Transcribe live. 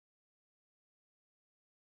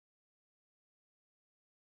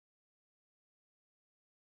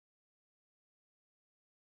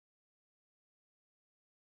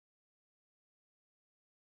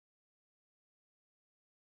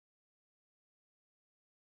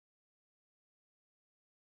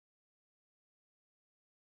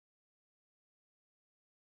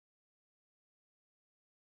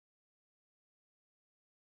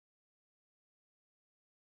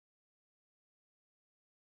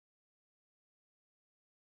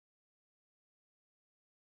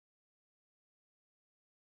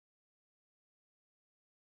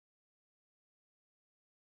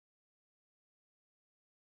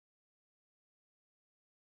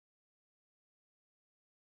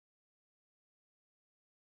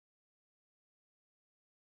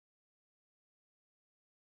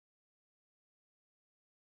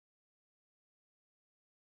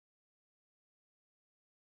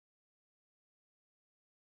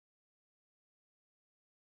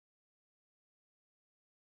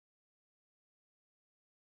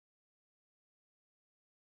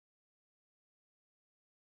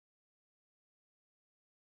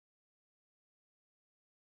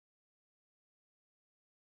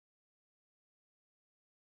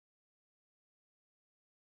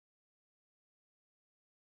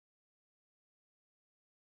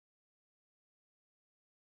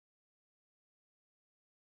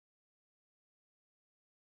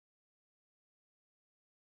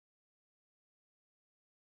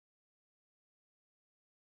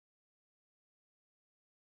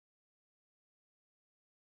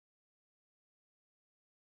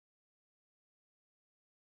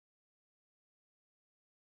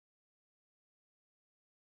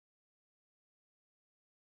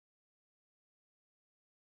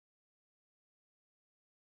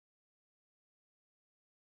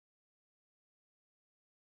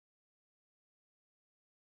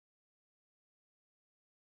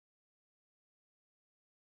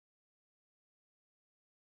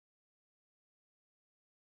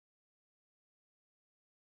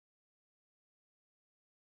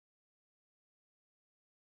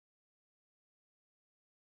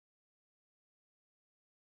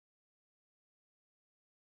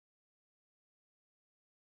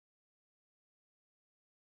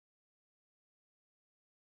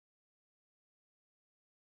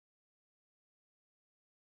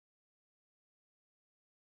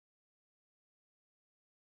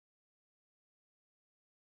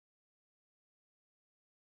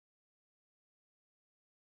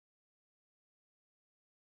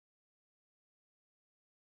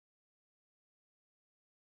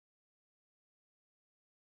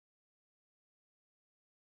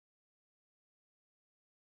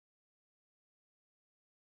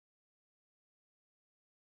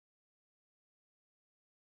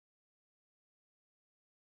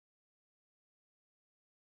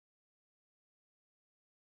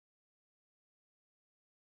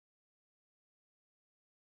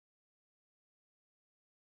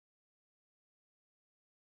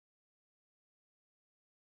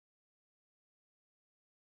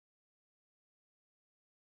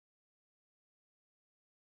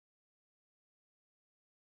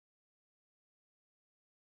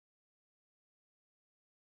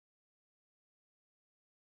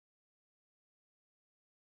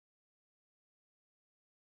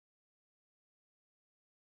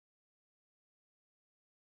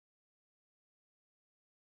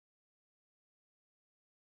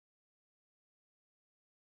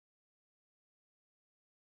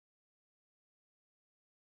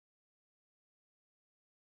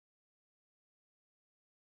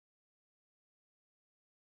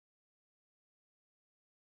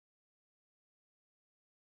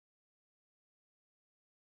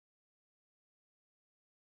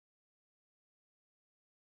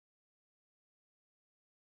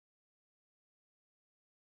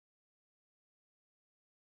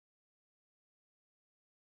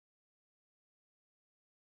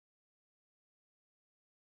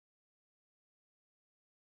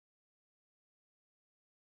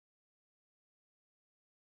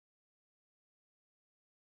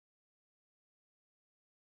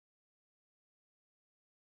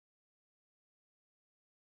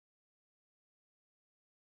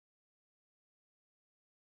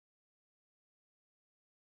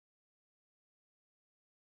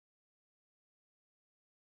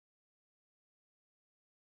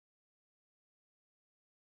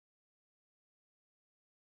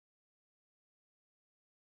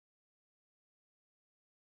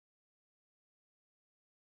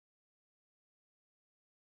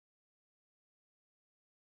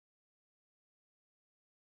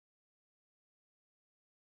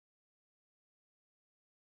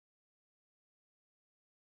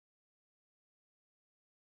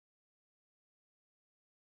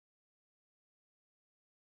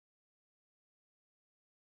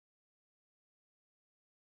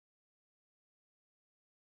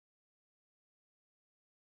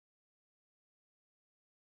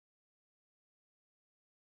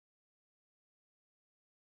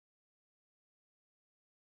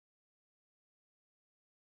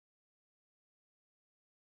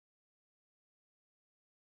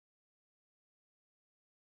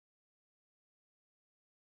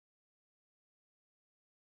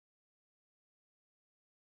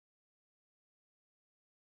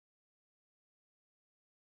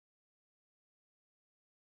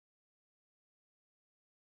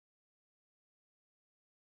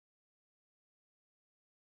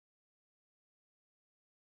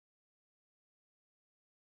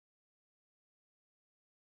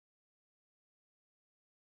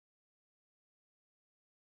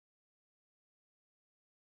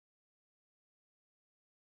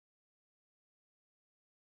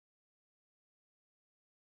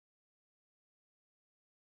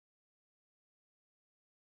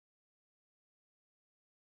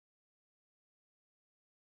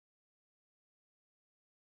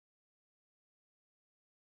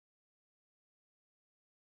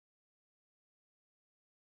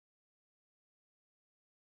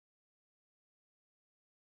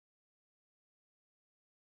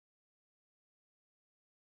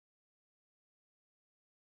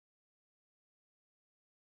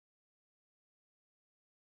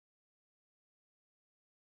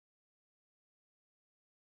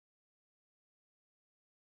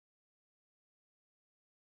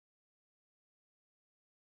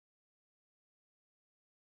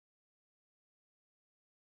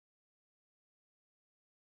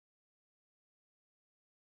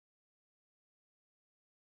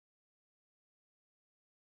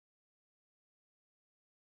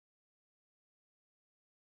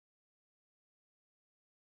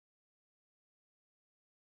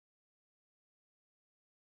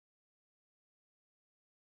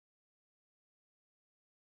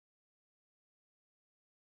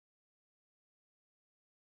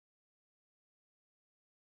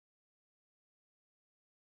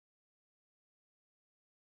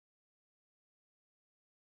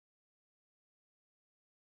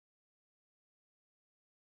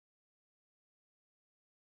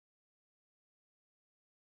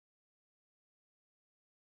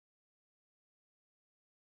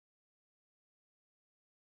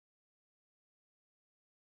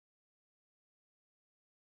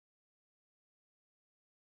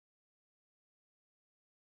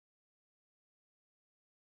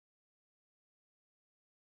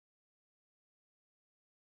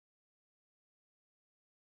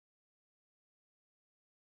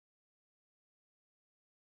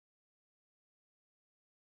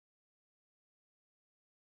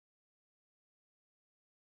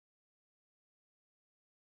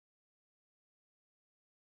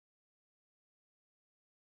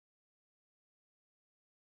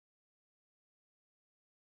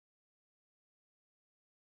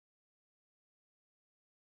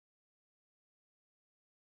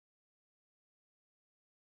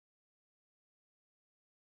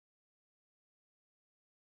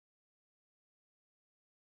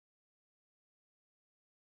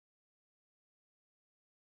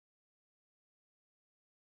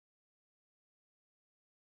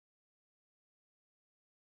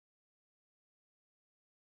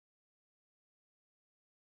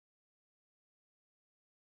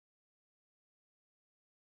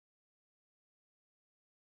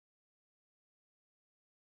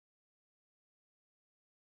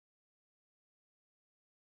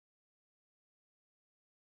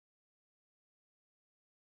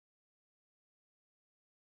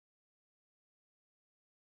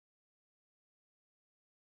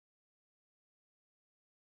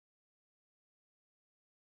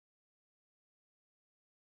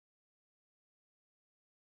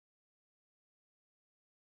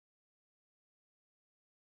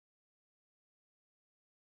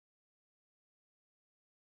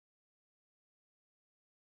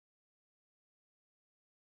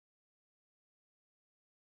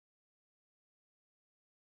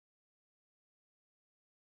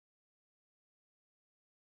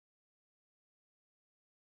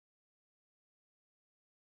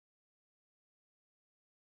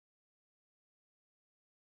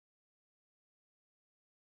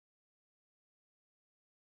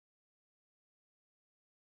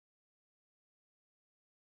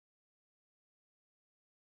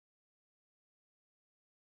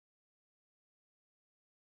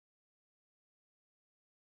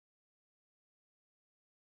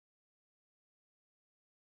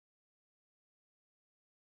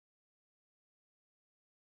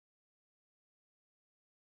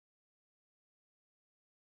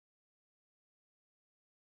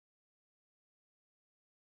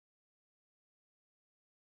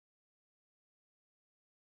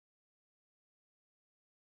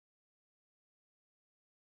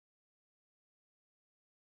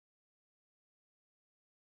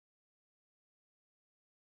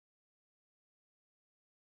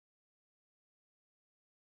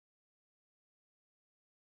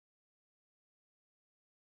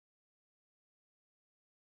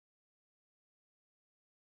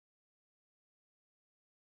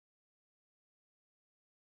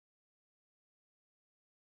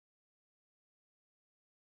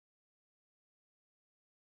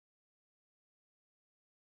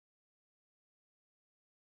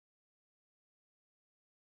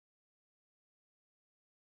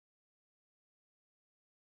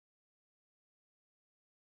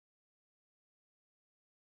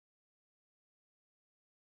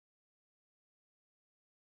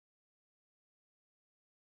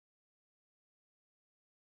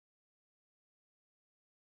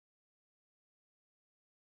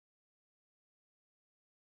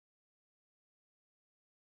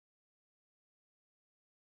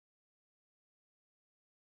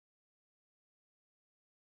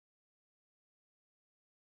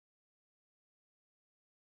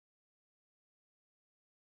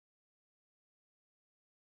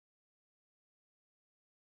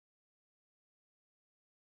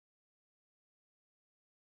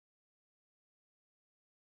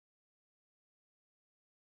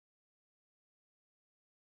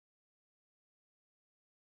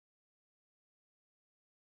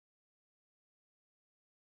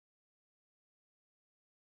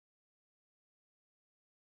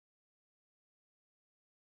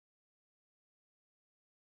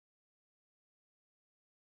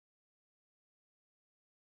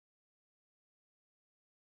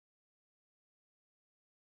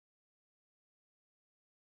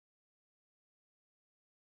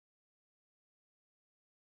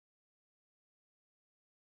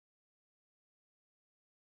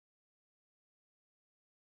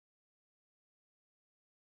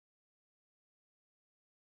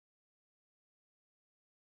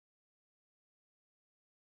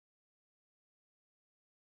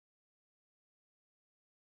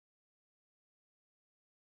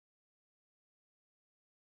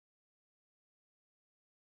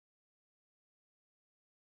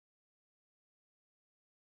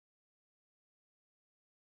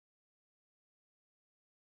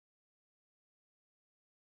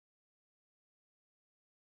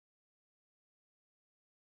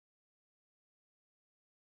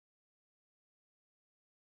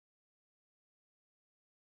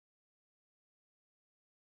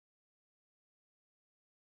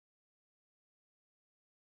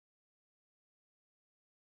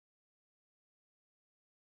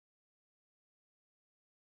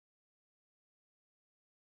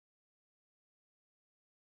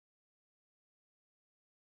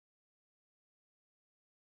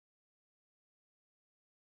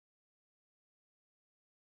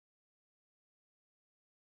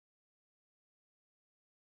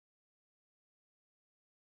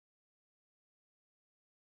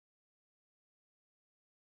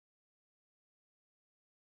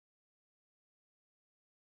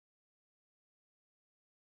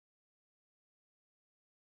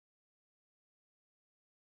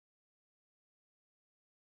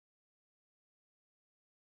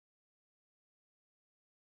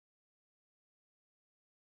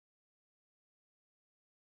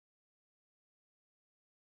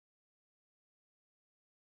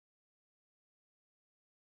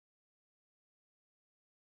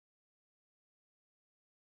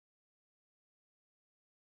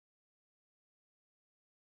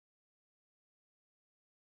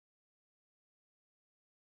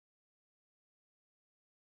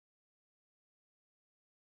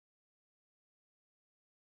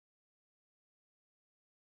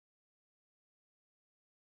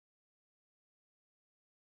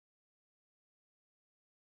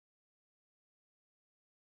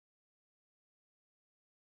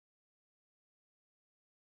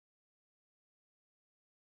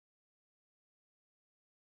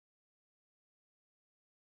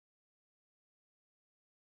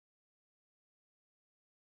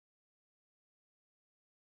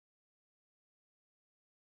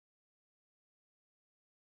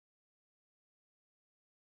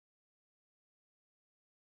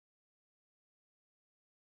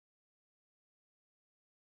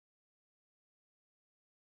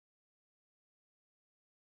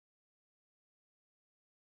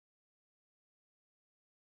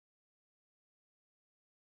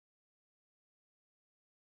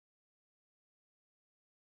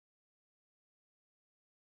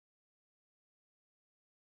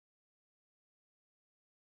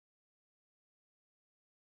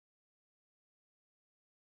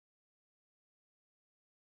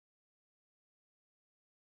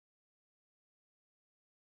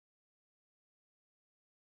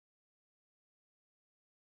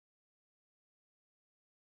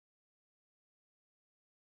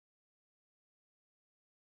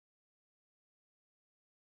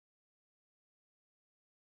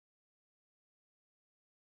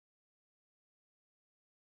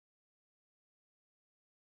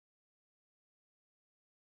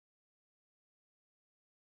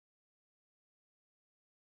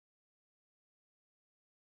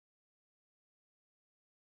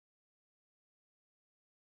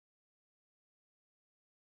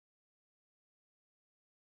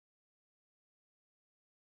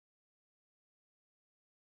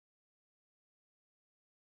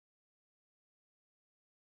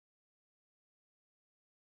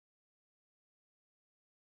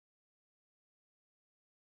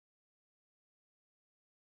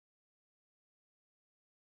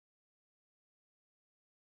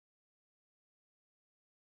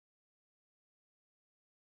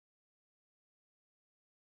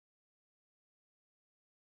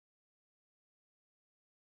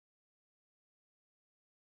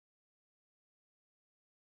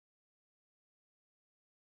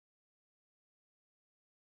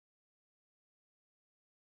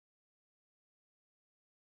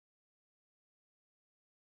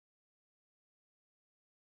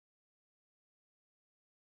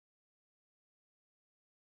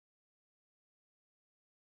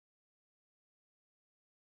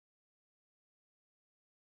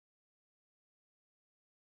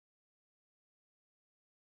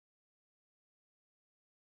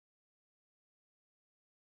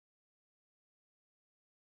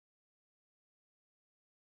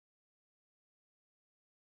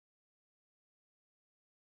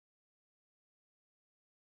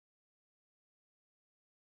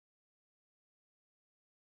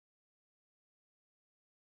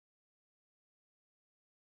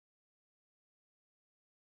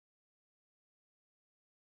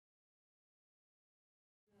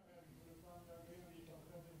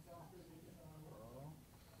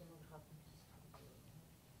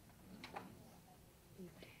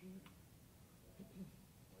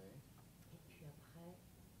Ouais. Et puis après,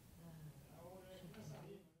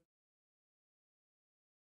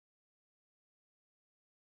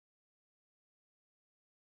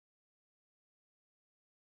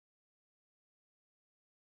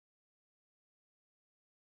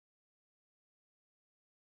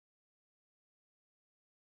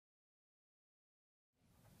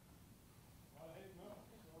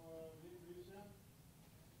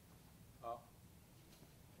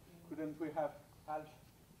 Couldn't we have half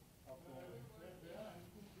of the...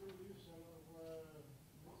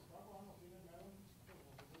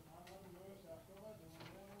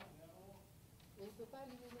 Mais il ne peut pas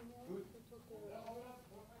allumer les néons plutôt que...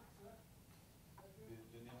 Le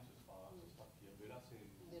néon, ce sera pire. Mais là, c'est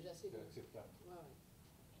déjà c'est acceptable. Ouais, ouais.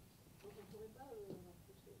 Donc on ne pourrait pas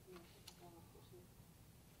rapprocher.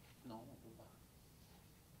 Non, on ne peut pas.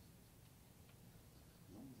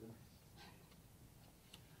 Non, vous avez...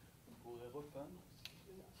 On pourrait repeindre.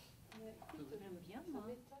 Mais écoute, j'aime bien, ça moi.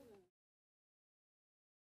 m'étonne.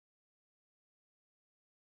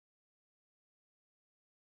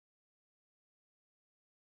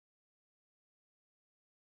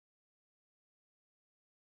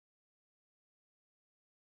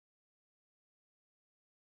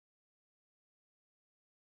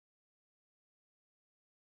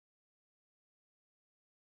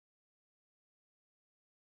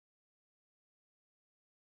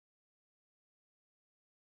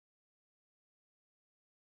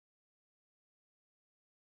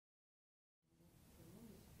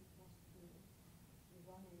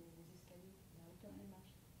 Les escaliers, la hauteur des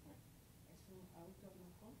marches, elles sont à hauteur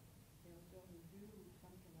d'enfant et à hauteur de vieux ou de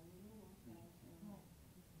femmes qui ont un vélo.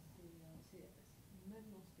 C'est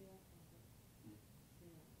même dans ce théâtre en fait.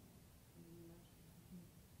 C'est une image.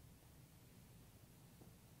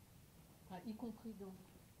 Y compris donc.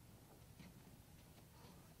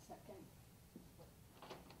 Ça calme.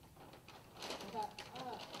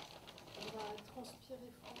 On va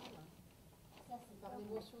transpirer froid là. Ça, par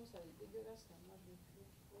l'émotion, ça va être dégueulasse là. Moi je vais plus.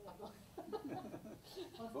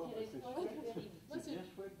 Bon, c'est bien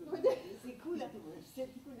chouette de... c'est cool, c'est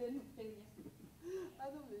cool de nous prévenir. Ah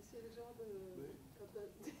non, mais c'est le genre de...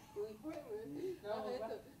 Oui. Oui. Non,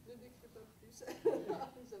 arrête, ne décris pas plus.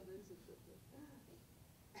 Isabelle, c'est top.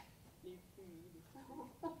 Les fruits, les fruits.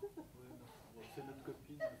 C'est notre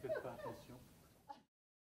copine, ne faites pas attention.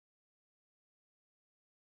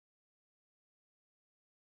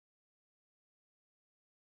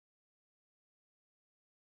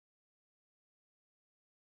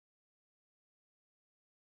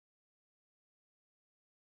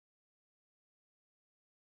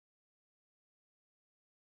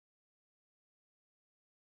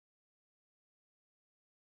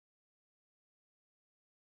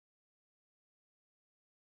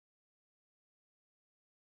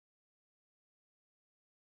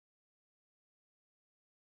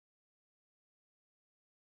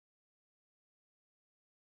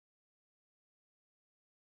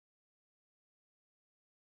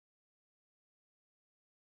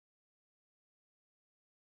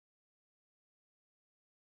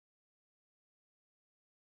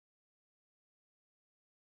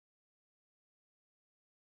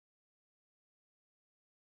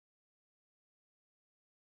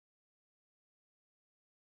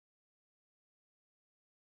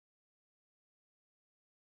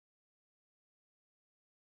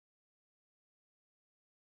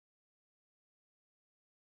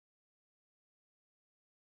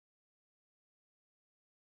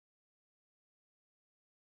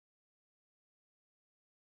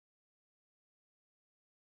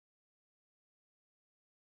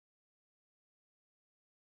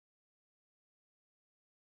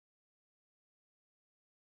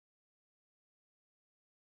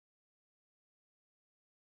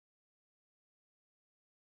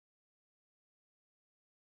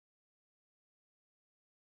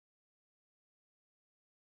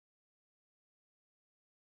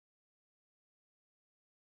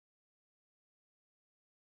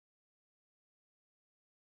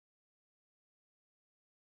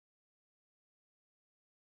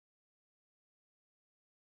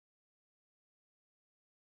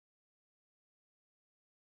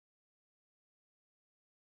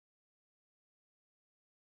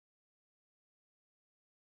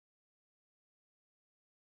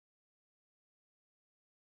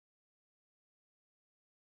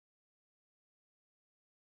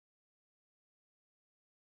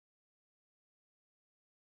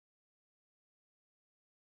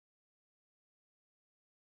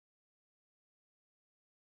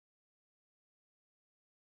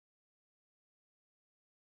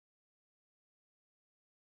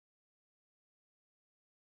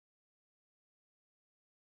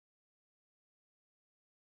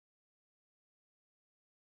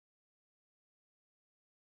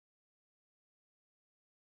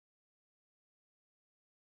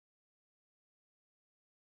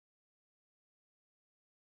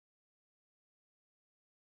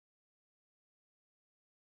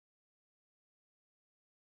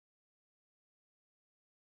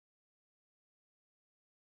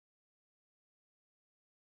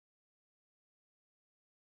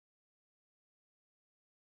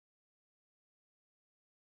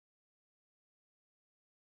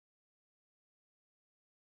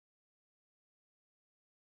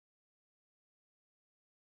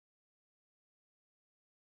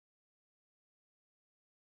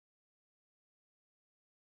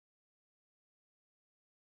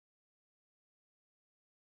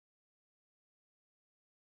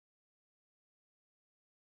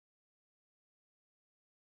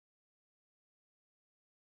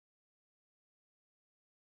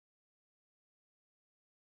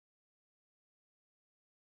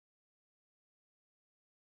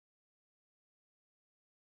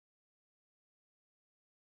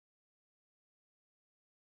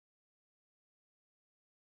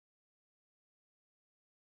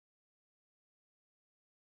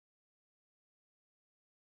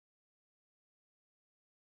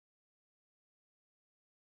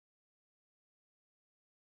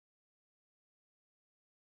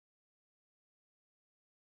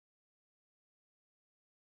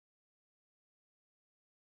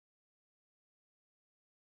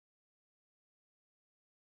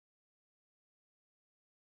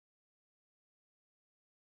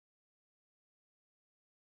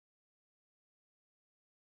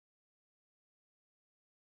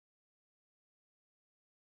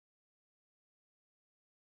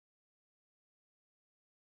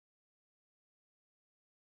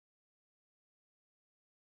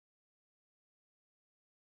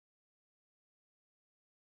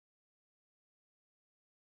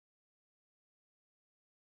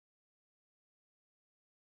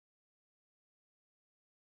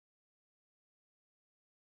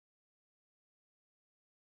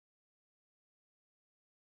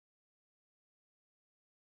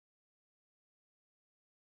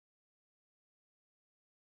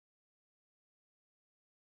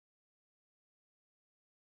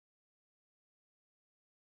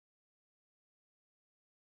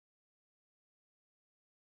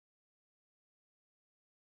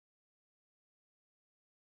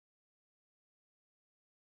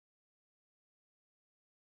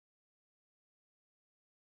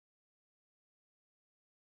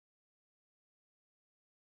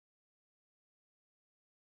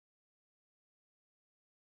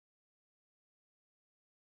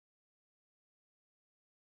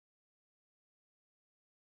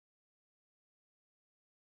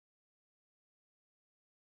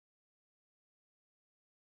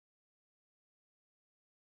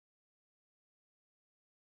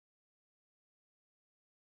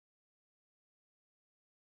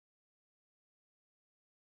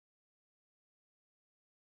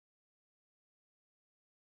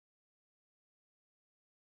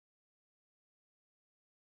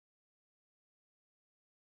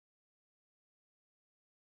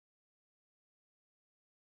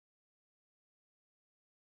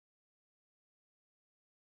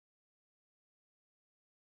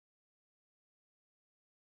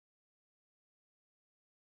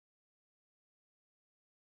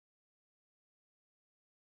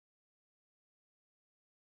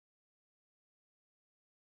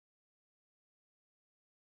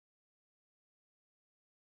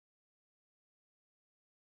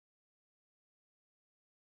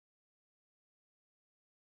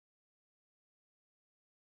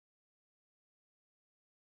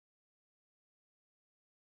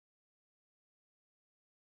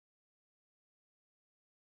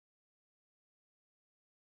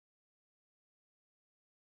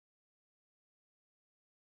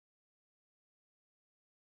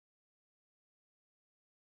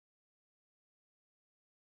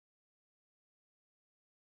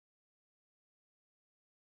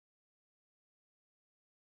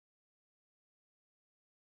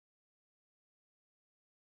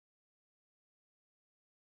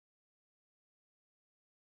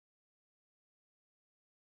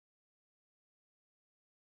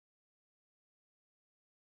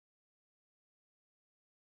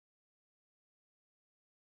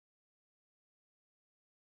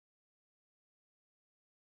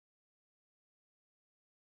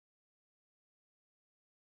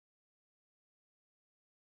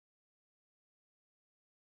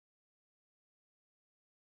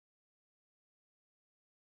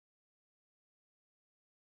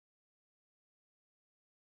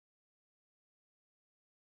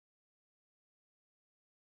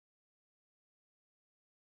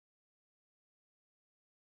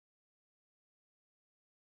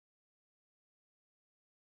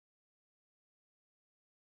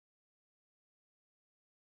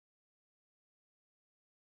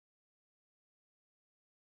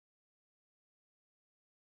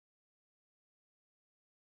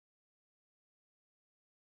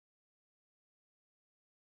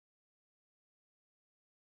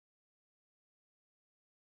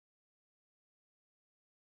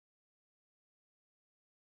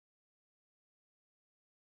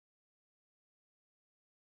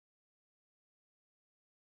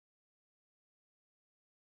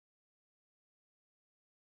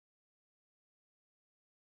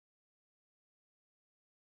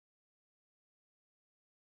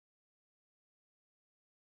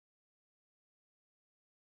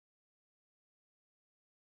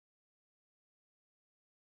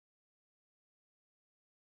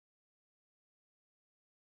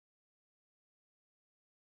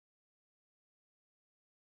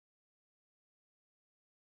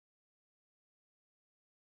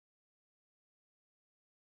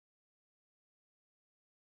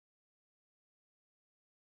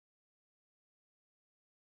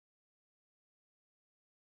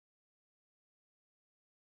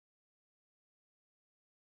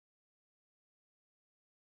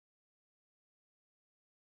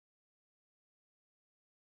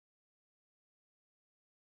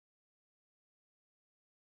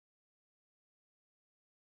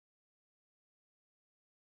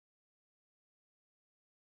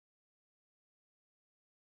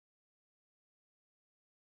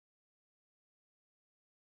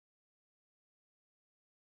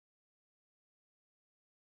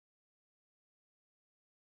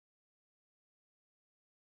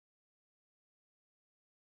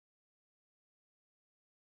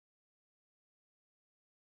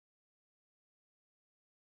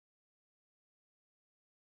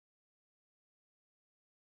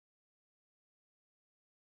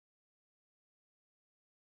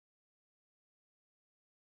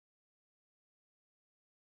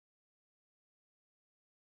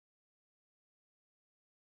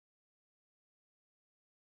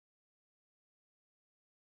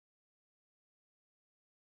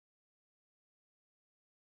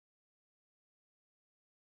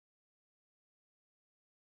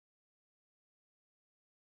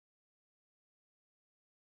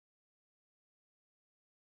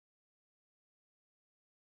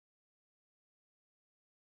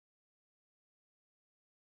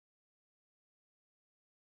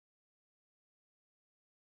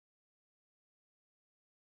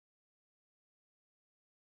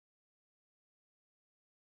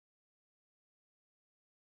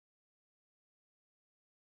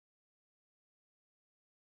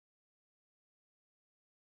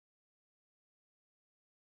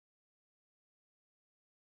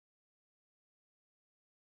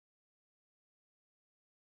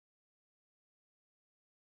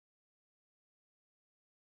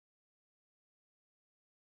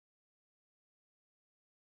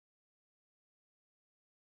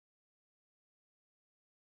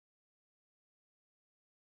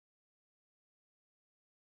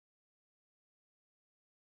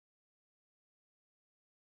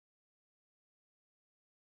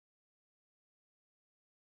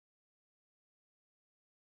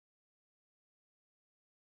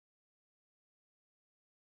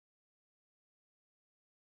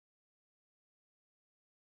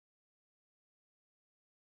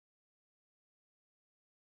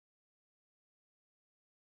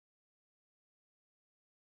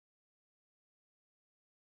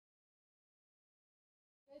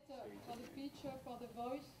 sister, for the picture, for the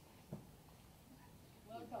voice.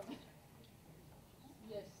 Welcome.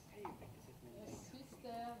 Yes. Yes,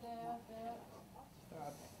 sister, there.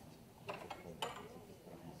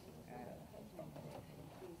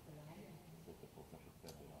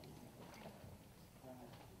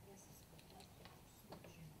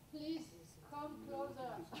 Please come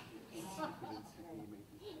closer.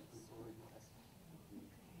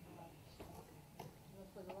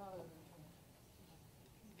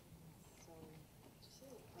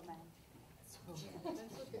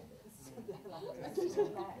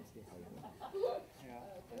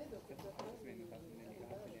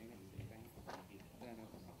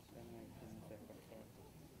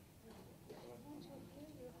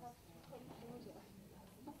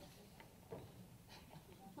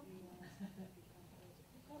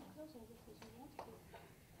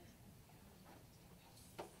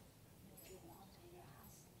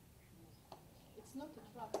 It's not a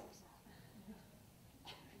trap. Okay.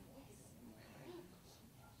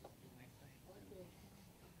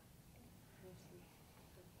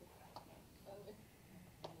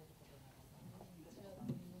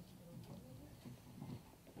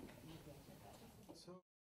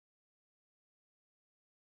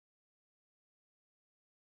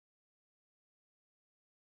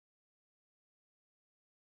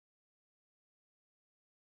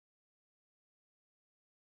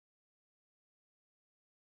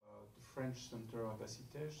 So the French Center of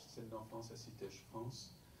ASSITEJ, Celle d'Enfance ASSITEJ France,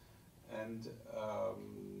 and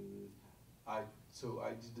I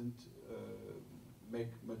didn't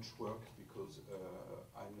make much work because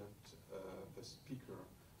I'm not a speaker,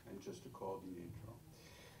 I'm just a coordinator.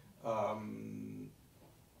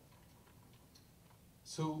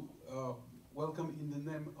 Welcome in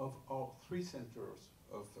the name of our 3 centers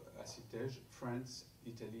of ASSITEJ, France,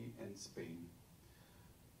 Italy, and Spain.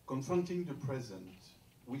 Confronting the present,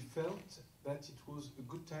 we felt that it was a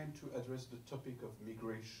good time to address the topic of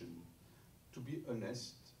migration. To be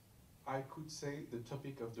honest, I could say the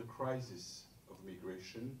topic of the crisis of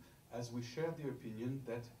migration, as we share the opinion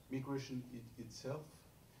that migration itself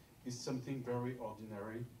is something very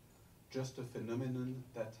ordinary, just a phenomenon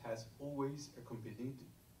that has always accompanied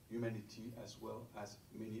humanity as well as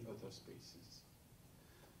many other spaces.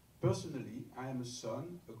 Personally, I am a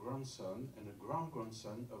son, a grandson, and a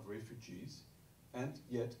grand-grandson of refugees, and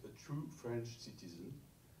yet a true French citizen,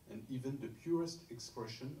 and even the purest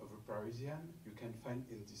expression of a Parisian you can find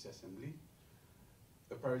in this assembly,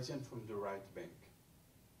 a Parisian from the right bank.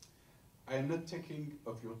 I am not taking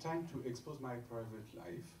of your time to expose my private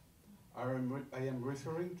life. I am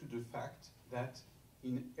referring to the fact that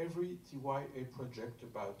in every TYA project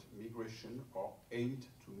about migration or aimed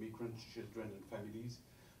to migrant children and families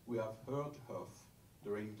we have heard of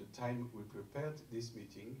during the time we prepared this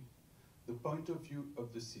meeting, the point of view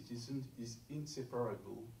of the citizen is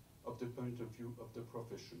inseparable of the point of view of the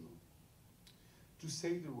professional. To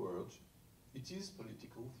say the word, it is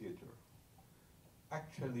political theater.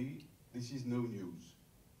 Actually, this is no news.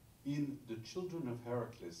 In The Children of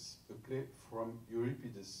Heracles, a play from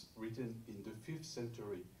Euripides written in the 5th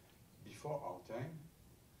century before our time,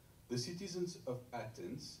 the citizens of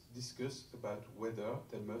Athens discuss about whether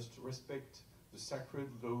they must respect the sacred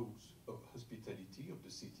laws of hospitality of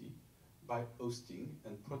the city by hosting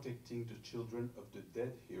and protecting the children of the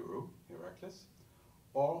dead hero, Heracles,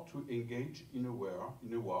 or to engage in a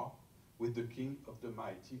war with the king of the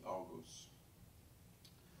mighty Argos.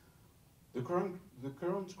 The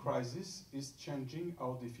current crisis is changing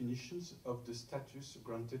our definitions of the status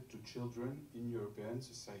granted to children in European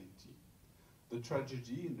society. The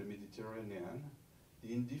tragedy in the Mediterranean,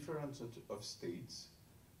 the indifference of states,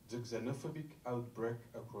 the xenophobic outbreak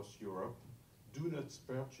across Europe do not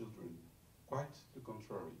spare children, quite the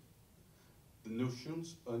contrary. The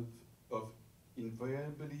notions of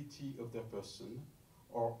inviolability of their person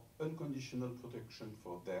or unconditional protection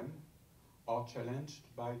for them are challenged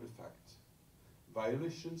by the fact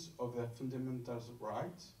violations of their fundamental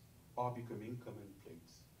rights are becoming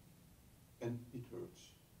commonplace. And it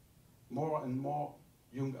hurts. More and more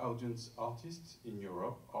young audience artists in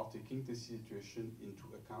Europe are taking the situation into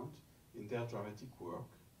account in their dramatic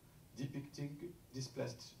work, depicting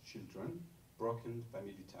displaced children, broken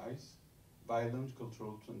family ties, violent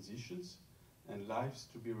cultural transitions, and lives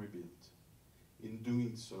to be rebuilt. In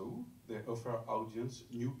doing so, they offer audience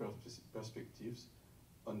new perspectives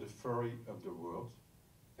on the fury of the world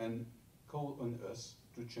and call on us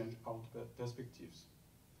to change our perspectives.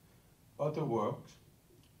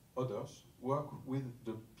 Others work with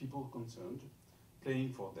the people concerned,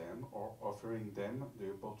 playing for them or offering them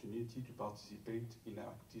the opportunity to participate in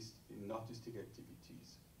artistic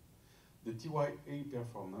activities. The TYA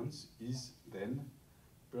performance is then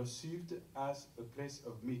perceived as a place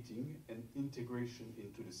of meeting and integration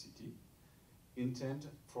into the city,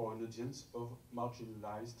 intended for an audience of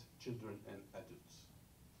marginalized children and adults.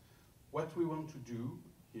 What we want to do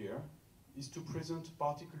here is to present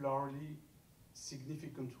particularly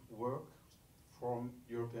significant work from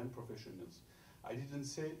European professionals. I didn't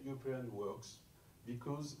say European works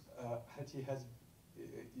because it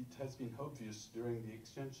has been obvious during the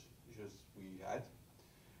exchanges we had.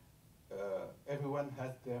 Everyone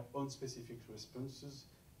had their own specific responses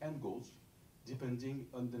and goals, depending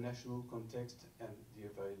on the national context and the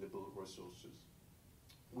available resources.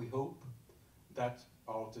 We hope that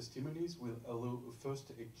our testimonies will allow a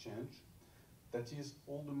first exchange that is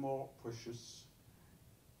all the more precious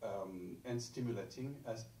and stimulating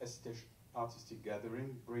as ASSITEJ Artistic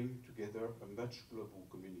Gathering bring together a much global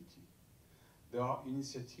community. There are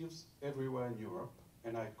initiatives everywhere in Europe,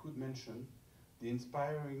 and I could mention the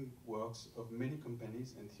inspiring works of many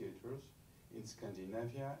companies and theaters in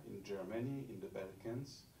Scandinavia, in Germany, in the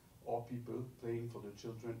Balkans, or people playing for the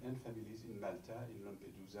children and families in Malta, in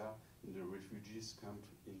Lampedusa, in the refugees camp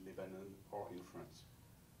in Lebanon, or in France.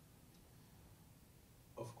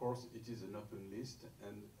 Of course, it is an open list,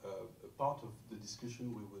 and a part of the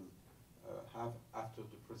discussion we will have after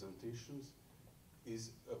the presentations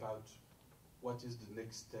is about what is the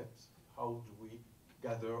next steps, how do we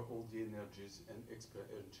gather all the energies and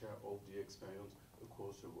share all the experience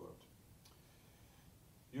across the world.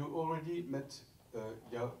 You already met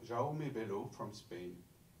Jaume Bello from Spain.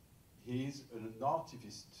 He is an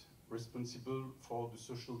artivist responsible for the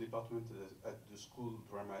social department at the school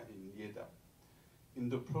drama in Lleida. In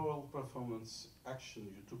the plural performance action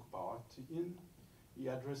you took part in, he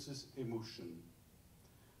addresses emotion.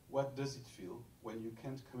 What does it feel when you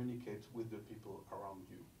can't communicate with the people around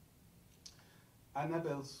you?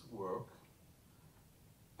 Annabelle's work,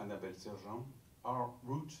 Annabelle Sergent, are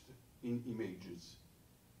rooted in images.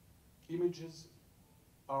 Images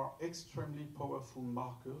are extremely powerful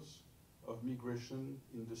markers of migration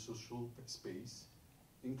in the social space,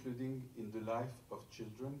 including in the life of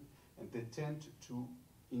children, and they tend to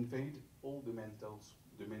invade all the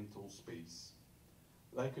mental space.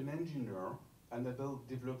 Like an engineer, Annabelle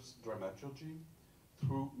develops dramaturgy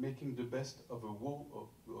through making the best of a whole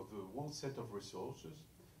set of resources,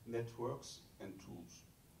 networks, and tools.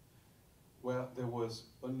 Where there was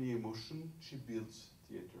only emotion, she builds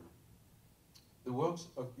theater. The works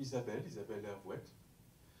of Isabelle Hervouet,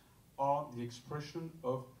 are the expression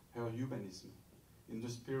of her humanism in the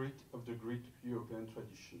spirit of the great European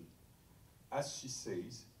tradition. As she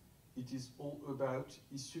says, it is all about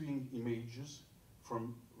issuing images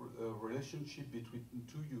from a relationship between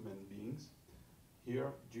two human beings,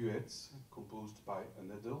 here duets composed by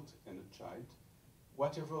an adult and a child,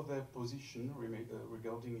 whatever their position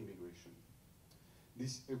regarding immigration.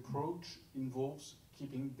 This approach involves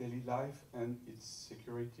keeping daily life and its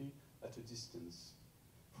security at a distance.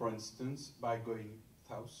 For instance, by going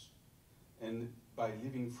south and by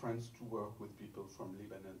leaving France to work with people from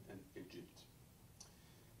Lebanon and Egypt.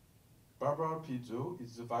 Barbara Pizzo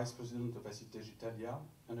is the Vice President of ASSITEJ Italia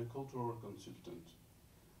and a cultural consultant.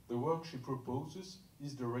 The work she proposes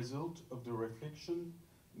is the result of the reflection,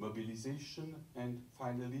 mobilization, and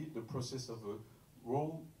finally the process of a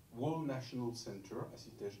whole national center,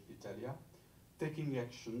 ASSITEJ Italia, taking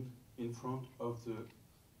action in front of the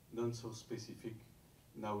non-so-specific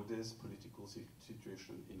nowadays political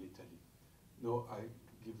situation in Italy. Now I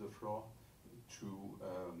give the floor to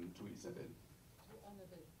Isabelle.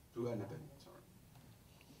 To Annabelle, sorry.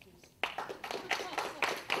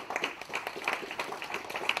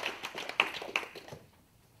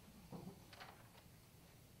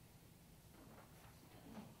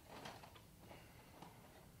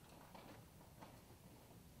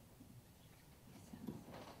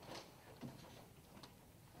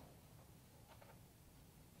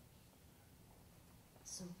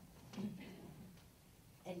 So,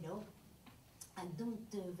 hello. I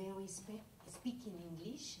don't very speak in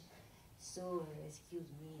English, so excuse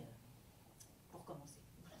me pour commencer.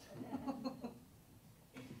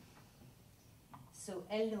 So,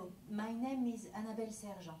 hello. My name is Annabelle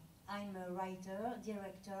Sergent. I'm a writer,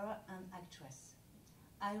 director, and actress.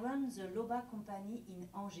 I run the Loba company in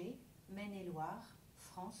Angers, Maine-et-Loire,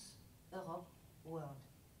 France, Europe, world.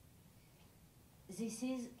 This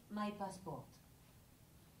is my passport.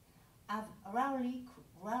 I've rarely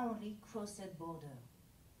crossed border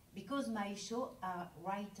because my shows are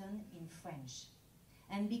written in French,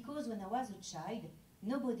 and because when I was a child,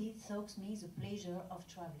 nobody taught me the pleasure of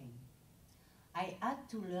traveling. I had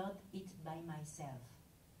to learn it by myself,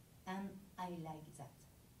 and I like that.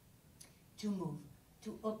 to move,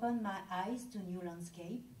 to open my eyes to new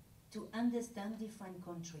landscape, to understand different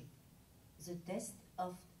country, the test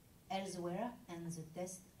of elsewhere and the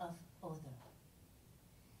test of other.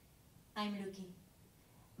 I'm lucky.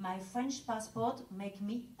 My French passport makes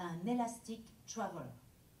me an elastic traveler.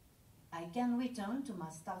 I can return to my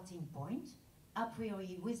starting point, a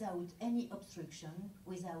priori without any obstruction,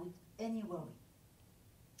 without any worry.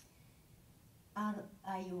 And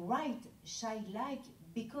I write childlike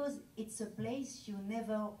because it's a place you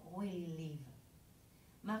never really leave.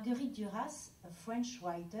 Marguerite Duras, a French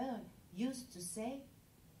writer, used to say,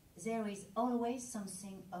 there is always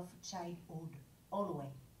something of childhood, always.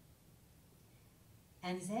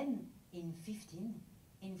 And then, in 15,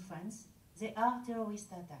 in France, there are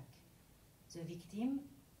terrorist attacks. The victim,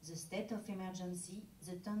 the state of emergency,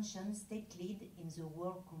 the tensions take lead in the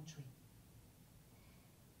war country.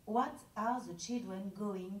 What are the children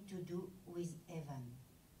going to do with heaven?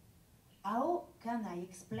 How can I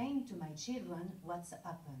explain to my children what's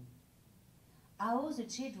happened? How the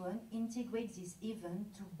children integrate this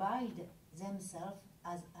event to build themselves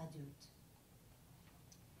as adults?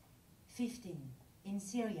 15. In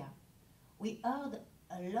Syria, we heard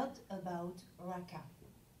a lot about Raqqa.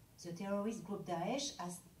 The terrorist group Daesh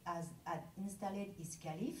had installed its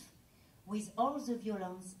caliph with all the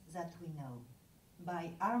violence that we know,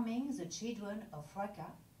 by arming the children of Raqqa,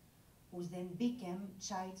 who then became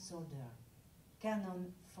child soldier,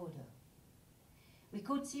 cannon fodder. We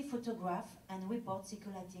could see photographs and reports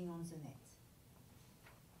circulating on the net.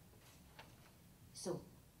 So,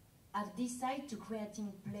 I've decided to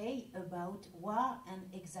creating play about war and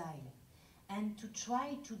exile, and to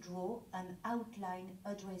try to draw an outline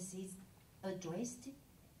addressed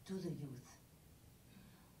to the youth.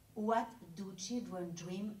 What do children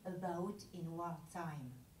dream about in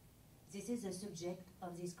wartime? This is the subject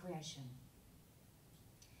of this creation.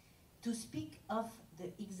 To speak of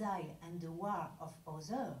the exile and the war of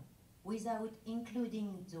others without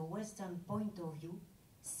including the Western point of view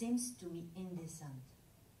seems to me indecent.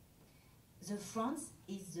 The France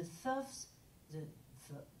is the fifth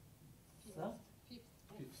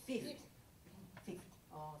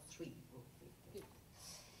or three,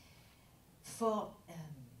 for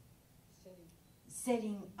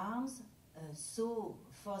selling arms, so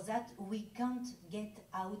for that we can't get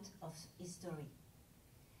out of history.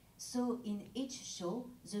 So in each show,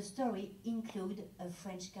 the story includes a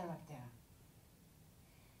French character.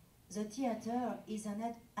 The theater is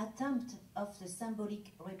an attempt of the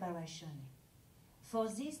symbolic reparation. For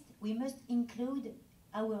this, we must include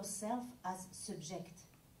ourselves as subject,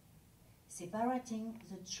 separating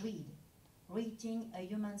the thread, writing a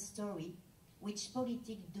human story which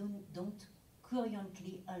politics don't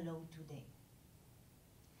currently allow today.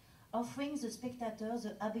 Offering the spectator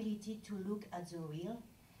the ability to look at the real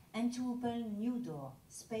and to open new door,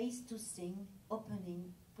 space to sing,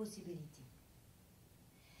 opening possibility.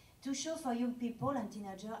 To show for young people and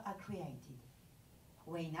teenagers are created.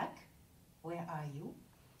 Waynak, where are you?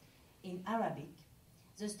 In Arabic,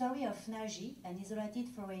 the story of Naji, an isolated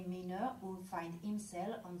foreign miner who finds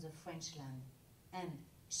himself on the French land. And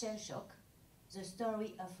Shell Shock, the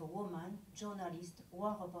story of a woman, journalist,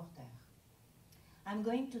 war reporter. I'm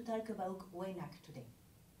going to talk about Waynak today,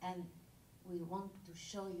 and we want to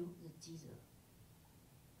show you the teaser.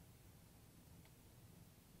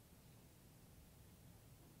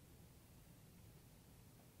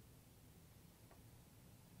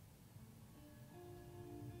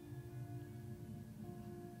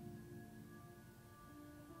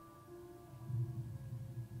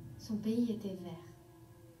 Son pays était vert.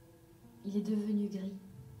 Il est devenu gris,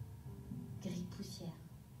 gris poussière.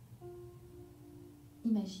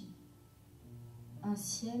 Imagine un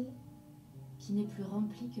ciel qui n'est plus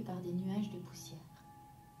rempli que par des nuages de poussière.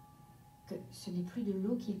 Que ce n'est plus de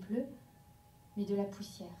l'eau qui pleut, mais de la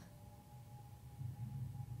poussière.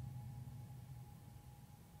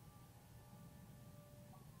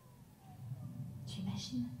 Tu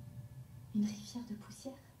imagines une rivière de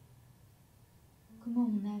poussière? Comment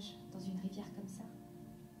on nage dans une rivière comme ça?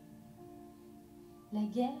 La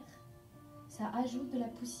guerre, ça ajoute de la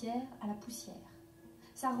poussière à la poussière.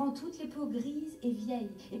 Ça rend toutes les peaux grises et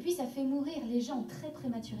vieilles. Et puis ça fait mourir les gens très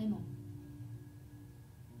prématurément.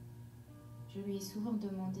 Je lui ai souvent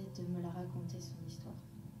demandé de me la raconter, son histoire.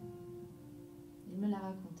 Il me l'a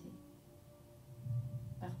racontée,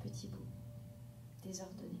 par petits bouts,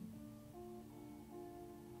 désordonnés.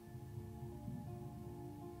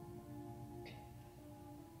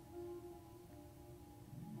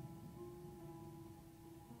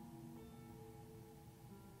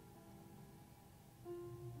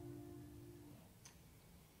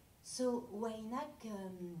 So Waynak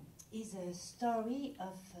is a story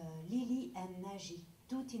of Lily and Naji,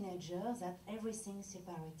 two teenagers that everything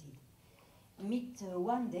separated. Meet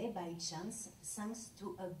one day by chance thanks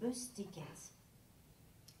to a bus ticket.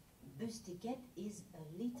 Bus ticket is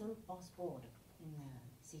a little passport in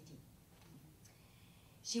a city.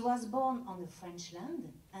 She was born on the French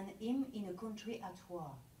land and him in a country at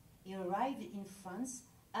war. He arrived in France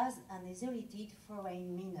as an isolated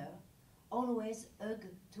foreign miner, always hugged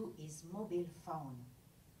to his mobile phone.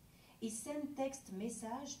 He sent text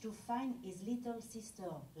message to find his little sister,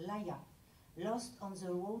 Laia, lost on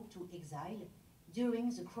the road to exile during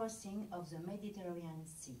the crossing of the Mediterranean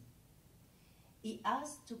Sea. He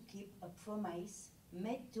asked to keep a promise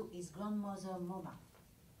made to his grandmother, Moma,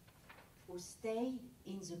 who stayed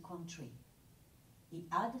in the country. He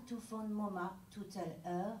had to phone Moma to tell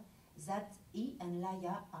her that he and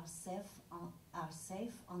Laia are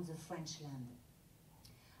safe on the French land.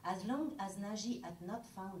 As long as Naji had not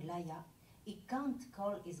found Laia, he can't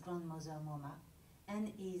call his grandmother Moma,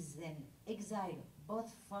 and is then exiled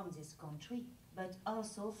both from this country, but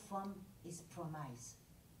also from his promise.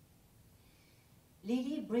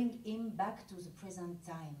 Lily brings him back to the present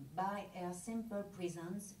time by her simple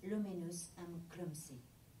presence, luminous and clumsy.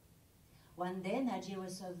 One day, Naji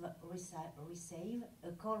received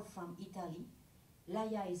a call from Italy.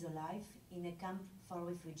 Laia is alive in a camp for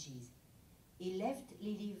refugees. He left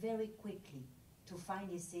Lily very quickly to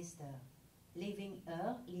find his sister, leaving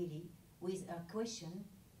her, Lily, with her question,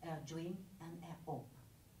 her dream, and her hope.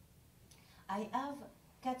 I have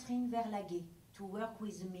Catherine Verlaguet to work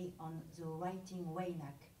with me on the writing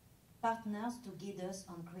Waynak, partners to guide us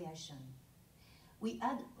on creation. We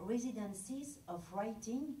had residencies of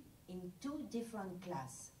writing in two different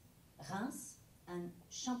classes, Reims and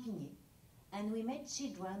Champigny, and we met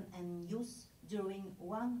children and youth during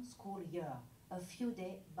one school year, a few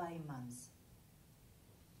days by month.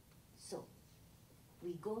 So,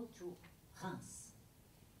 we go to Reims.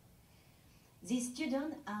 These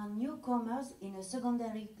students are newcomers in a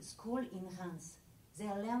secondary school in Reims. They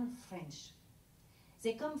learn French.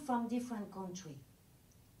 They come from different countries.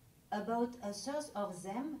 About a third of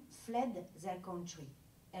them fled their country: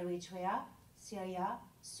 Eritrea, Syria,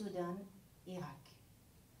 Sudan, Iraq.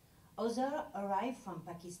 Others arrived from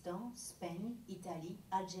Pakistan, Spain, Italy,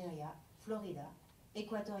 Algeria, Florida,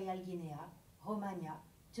 Equatorial Guinea, Romania,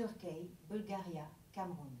 Turkey, Bulgaria,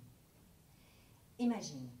 Cameroon.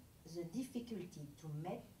 Imagine the difficulty to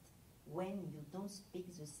meet when you don't speak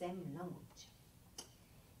the same language.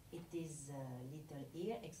 It is a little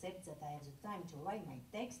here, except that I have the time to write my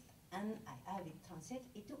text and I have it translated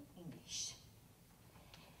into English.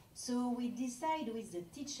 So we decide with the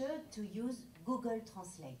teacher to use Google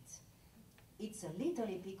Translate. It's a little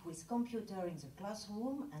epic with computer in the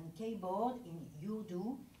classroom and keyboard in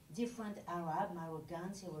Urdu, different Arab,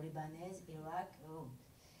 Moroccan, Syro-Lebanese, Iraq. Oh.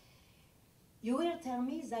 You will tell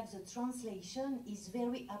me that the translation is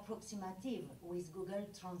very approximative with Google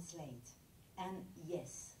Translate. And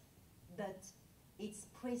yes, but it's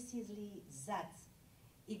precisely that.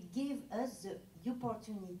 It gives us the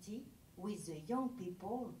opportunity with the young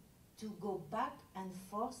people to go back and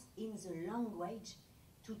forth in the language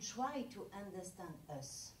to try to understand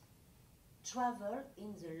us. Travel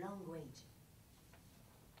in the language.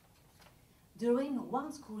 During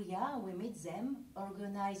one school year, we meet them,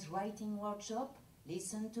 organize writing workshop,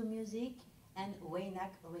 listen to music, and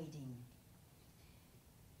Waynak reading.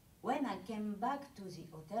 When I came back to the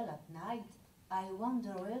hotel at night, I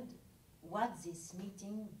wondered what this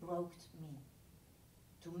meeting brought me.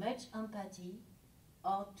 Too much empathy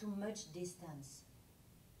or too much distance?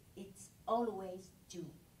 It's always two.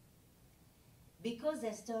 Because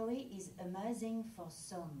their story is amazing for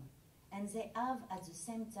some, and they have at the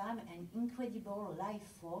same time an incredible life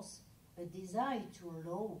force, a desire to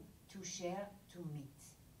love, to share, to meet.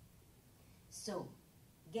 So,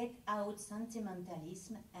 get out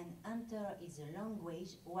sentimentalism and enter is a language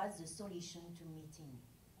was the solution to meeting.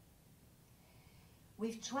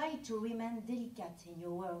 We've tried to remain delicate in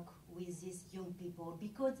your work with these young people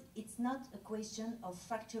because it's not a question of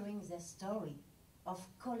fracturing their story, of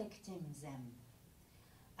collecting them.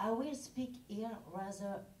 I will speak here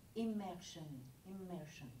rather immersion.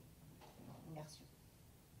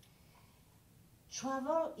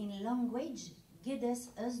 Travel in language guides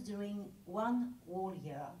us during one whole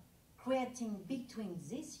year, creating between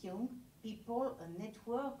these young people a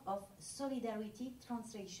network of solidarity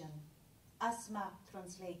translation. Asma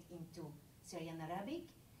translates into Syrian Arabic,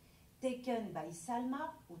 taken by Salma,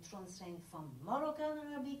 who translates from Moroccan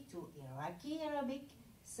Arabic to Iraqi Arabic.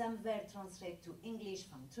 Samvel translates to English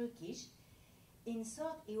from Turkish. In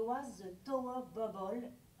short, it was the tower bubble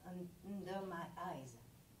under my eyes.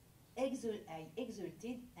 I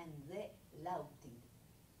exulted and they lauded.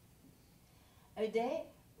 A day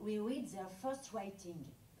we read their first writing,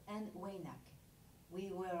 and Waynak.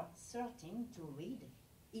 We were certain to read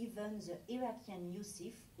even the Iraqian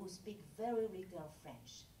Yusuf, who speaks very little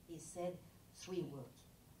French. He said 3 words,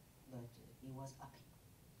 but he was happy.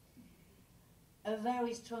 A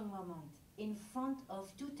very strong moment in front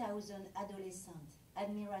of 2,000 adolescents,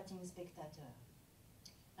 admiring spectators.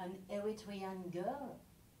 An Eritrean girl,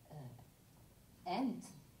 and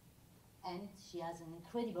she has an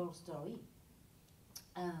incredible story,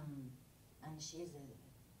 and she is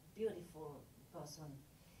a beautiful person.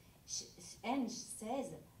 And she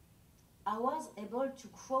says, I was able to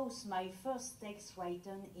cross my first text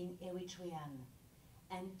written in Eritrean,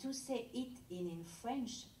 and to say it in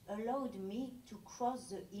French allowed me to cross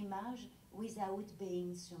the image without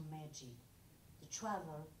being submerged, to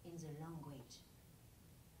travel in the language.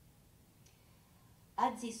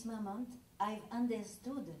 At this moment, I've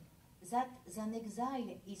understood that an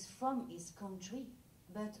exile is from his country,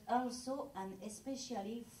 but also and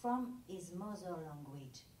especially from his mother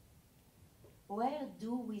language. Where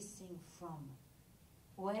do we sing from?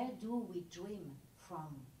 Where do we dream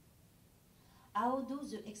from? How do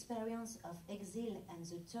the experience of exile and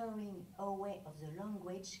the tearing away of the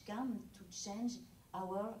language come to change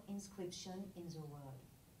our inscription in the world?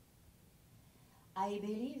 I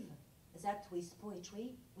believe that with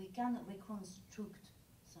poetry we can reconstruct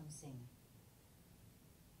something.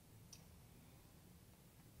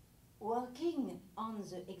 Working on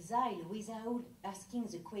the exile without asking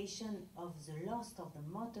the question of the loss of the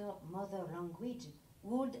mother language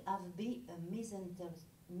would have been a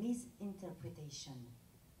misinterpretation.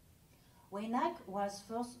 Waynak was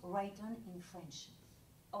first written in French,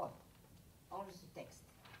 all the text.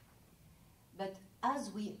 But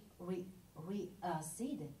as we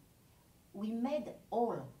said, we made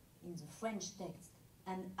all in the French text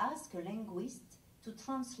and asked a linguist to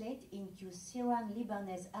translate into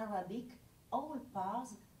Syrian-Lebanese Arabic all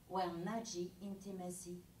parts where Naji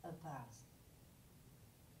intimacy appears.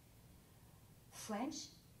 French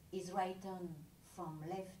is written from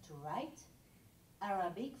left to right,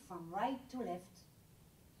 Arabic from right to left,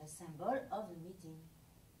 a symbol of the meeting.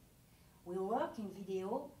 We work in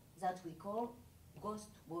video that we call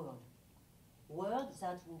ghost world, words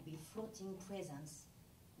that will be floating presence,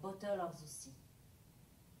 bottle of the sea.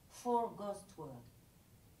 4 ghost words: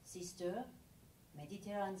 sister,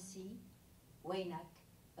 Mediterranean Sea, Waynak,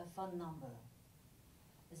 a phone number.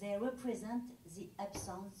 They represent the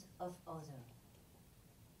absence of other.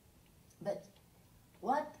 But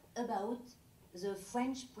what about the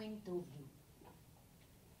French point of view?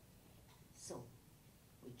 So,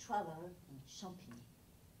 we travel in Champigny.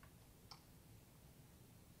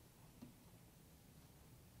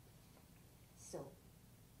 So,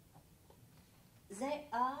 they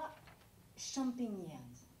are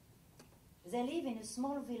Champignians. They live in a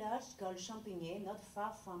small village called Champigny, not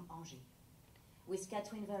far from Angers. With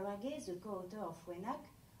Catherine Verhaeghe, the co-author of Waynak,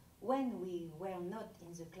 when we were not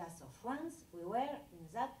in the class of France, we were in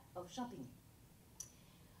that of Champigny.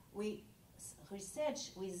 We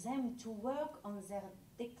researched with them to work on their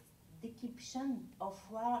depiction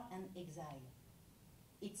of war and exile.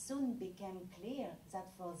 It soon became clear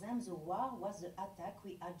that for them the war was the attack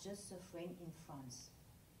we had just suffered in France.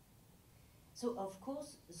 So of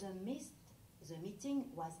course the meeting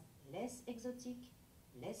was less exotic,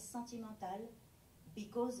 less sentimental,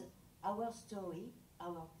 because our story,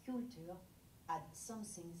 our culture had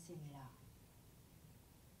something similar.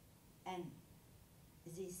 And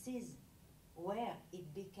this is where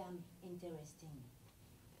it became interesting.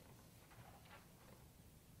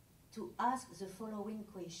 To ask the following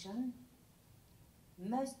question: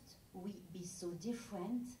 must we be so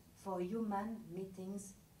different for human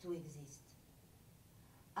meetings to exist?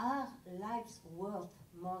 Are lives worth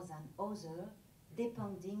more than others,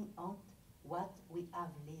 depending on what we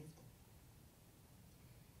have lived?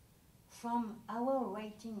 From our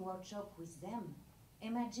writing workshop with them,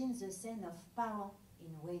 imagine the scene of parents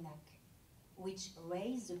in Waynak, which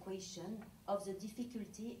raised the question of the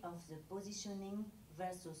difficulty of the positioning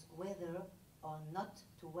versus whether or not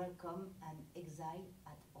to welcome an exile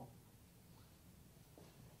at all.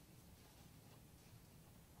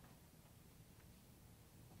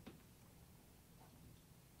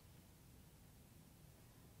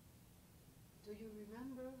 Do you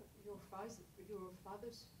remember your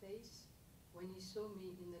father's face when he saw me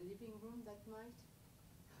in the living room that night?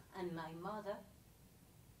 And my mother?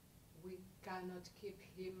 We cannot keep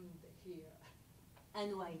him here.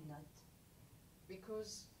 And why not?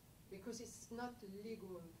 Because it's not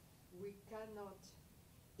legal. We cannot.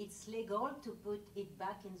 it's legal to put it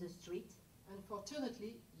back in the street?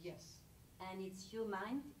 Unfortunately, yes. And it's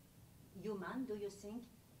human, do you think?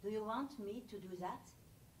 Do you want me to do that?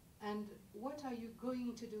 And what are you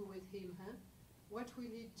going to do with him, huh? What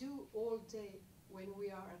will he do all day when we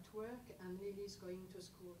are at work and Lily's going to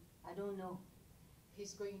school? I don't know.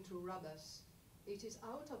 He's going to rob us. It is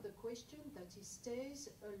out of the question that he stays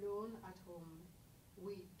alone at home.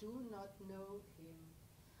 We do not know him.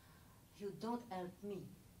 You don't help me.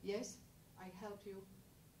 Yes, I help you.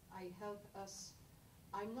 I help us.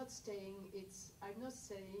 I'm not saying it's ideal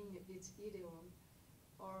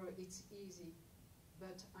or it's easy,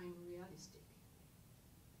 but I'm realistic.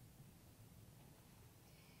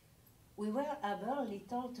 We were able,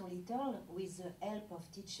 little to little, with the help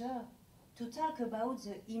of teacher, to talk about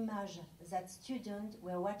the image that students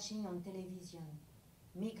were watching on television,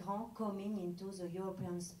 migrants coming into the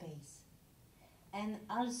European space, and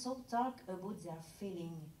also talk about their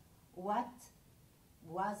feeling, what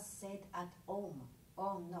was said at home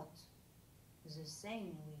or not. The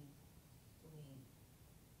same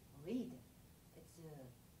we read.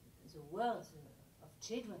 It's the words of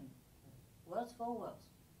children, words for words.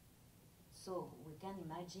 So we can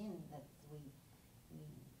imagine that we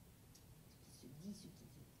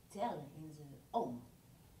tell in the home.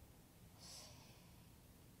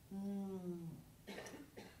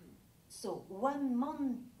 So one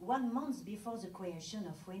month before the creation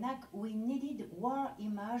of WENAC, we needed war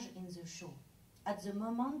image in the show. At the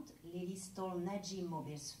moment, Lily stole Naji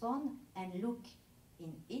Mobile's phone and looked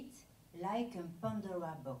in it like a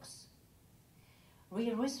Pandora box.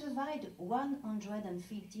 We received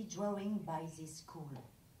 150 drawings by this school.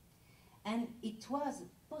 And it was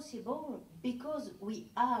possible because we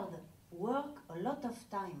had worked a lot of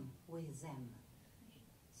time with them.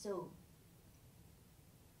 So,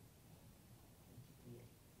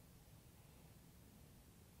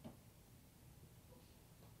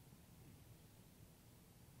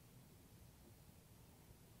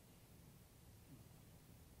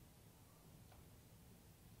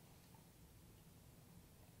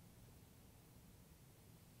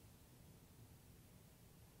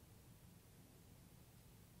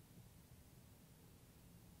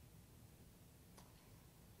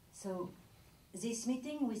 this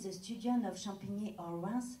meeting with the students of Champigny or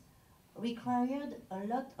Reims required a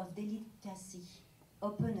lot of delicacy,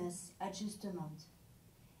 openness, adjustment.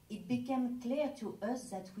 It became clear to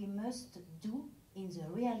us that we must do in the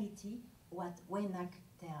reality what WENAC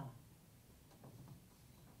tells.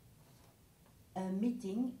 A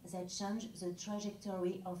meeting that changed the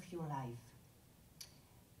trajectory of your life.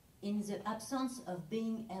 In the absence of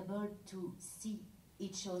being able to see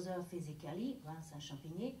each other physically, Reims and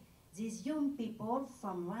Champigny, these young people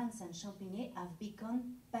from Reims and Champigny have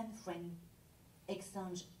become pen friends,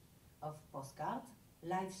 exchange of postcards,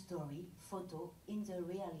 life story, photo in the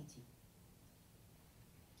reality.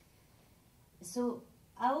 So,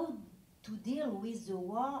 how to deal with the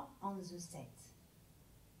war on the set?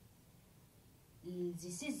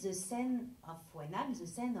 This is the scene of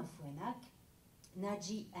WENAC,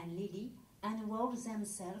 Naji and Lily enroll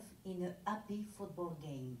themselves in a happy football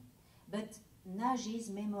game. But Naji's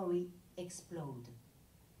memory exploded.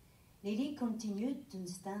 Lily continued to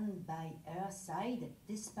stand by her side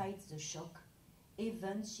despite the shock,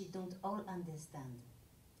 even she don't all understand.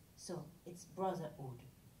 So it's brotherhood.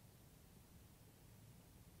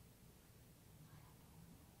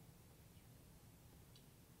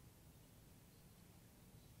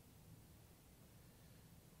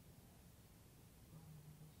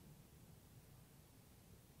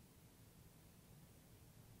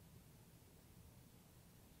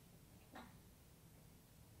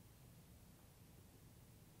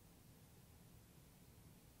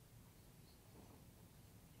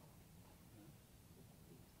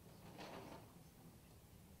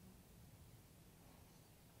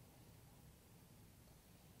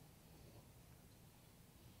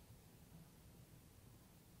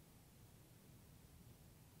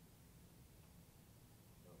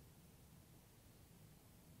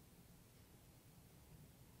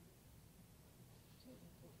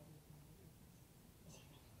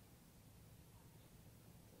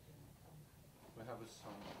 We have a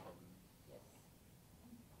sound problem. Yes.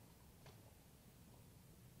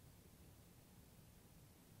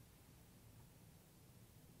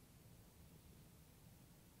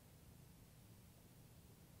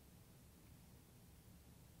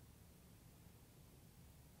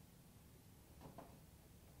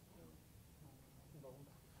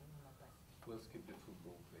 We'll skip the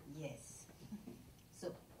football, please. Yes.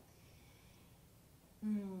 So,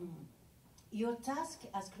 your task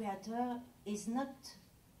as creator is not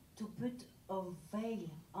to put a veil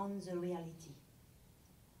on the reality.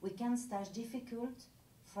 We can stage difficult,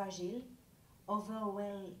 fragile,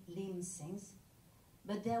 overwhelming things,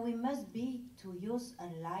 but there we must be to use a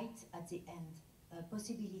light at the end, a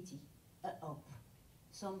possibility, a hope,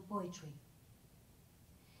 some poetry.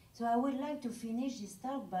 So I would like to finish this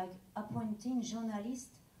talk by appointing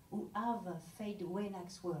journalists who have Fade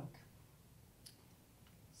Wenak's work.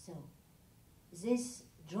 So this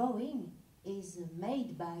drawing is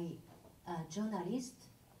made by a journalist,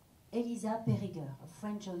 Elisa Périger, a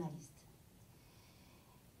French journalist.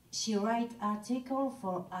 She writes articles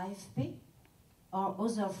for AFP or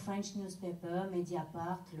other French newspaper,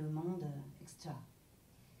 Mediapart, Le Monde, etc.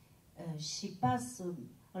 She passed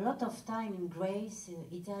a lot of time in Greece,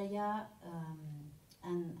 Italy,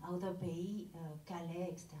 and other pays, Calais,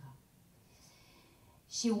 etc.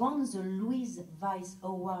 She won the Louise Weiss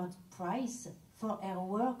Award Prize for her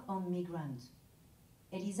work on migrants.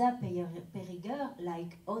 Elisa Périger,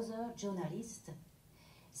 like other journalists,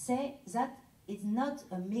 say that it's not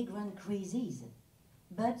a migrant crisis,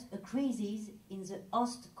 but a crisis in the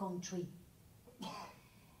host country.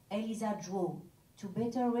 Elisa drew to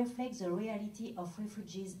better reflect the reality of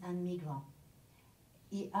refugees and migrants.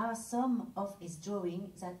 Here are some of his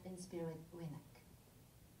drawings that inspired Wenak.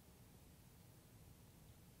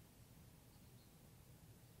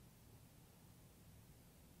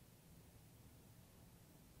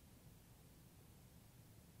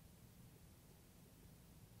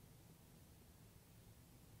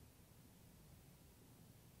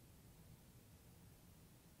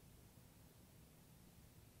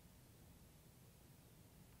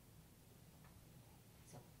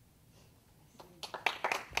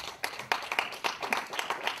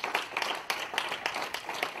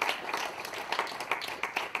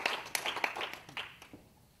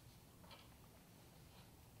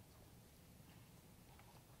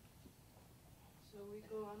 We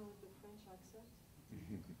go on with the French accent.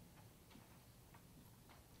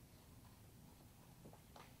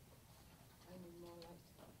 I need more light.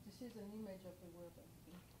 This is an image of the word,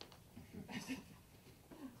 I think.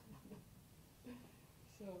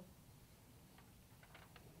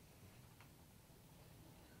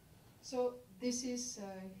 So this is,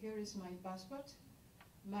 here is my passport.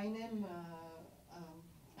 My name,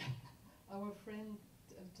 our friend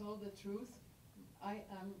told the truth. I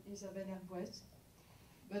am Isabelle Hergouet.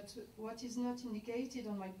 But what is not indicated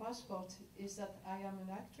on my passport is that I am an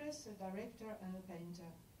actress, a director, and a painter.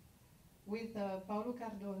 With Paolo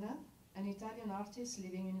Cardona, an Italian artist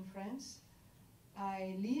living in France,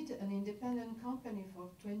 I lead an independent company for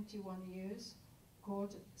 21 years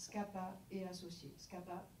called Scappa e Associati.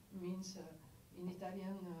 Scappa means in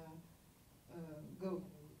Italian go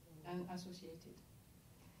and associated.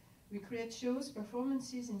 We create shows,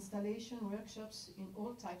 performances, installation, workshops in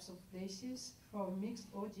all types of places for a mixed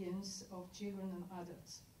audience of children and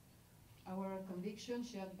adults. Our conviction,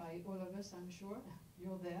 shared by all of us, I'm sure,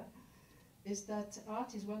 you're there, is that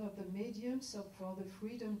art is one of the mediums for the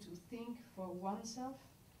freedom to think for oneself,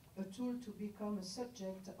 a tool to become a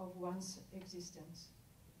subject of one's existence,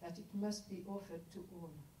 that it must be offered to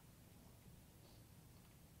all.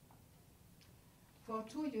 For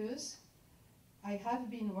 2 years, I have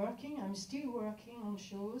been working, I'm still working on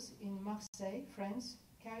shows in Marseille, France,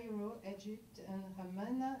 Cairo, Egypt, and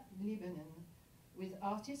Ramallah, Lebanon, with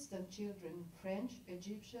artists and children, French,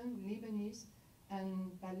 Egyptian, Lebanese,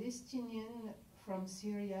 and Palestinian from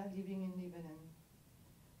Syria living in Lebanon.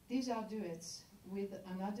 These are duets with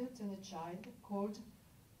an adult and a child called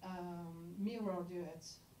mirror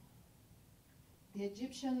duets. The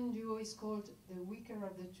Egyptian duo is called The Weaker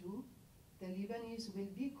of the Two. The Lebanese will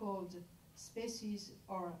be called Species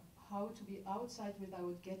or How to Be Outside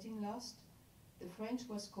Without Getting Lost. The French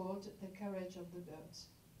was called The Courage of the Birds.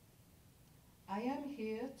 I am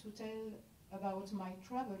here to tell about my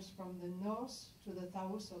travels from the north to the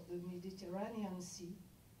south of the Mediterranean Sea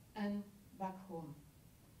and back home.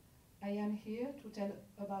 I am here to tell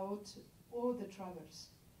about all the travels,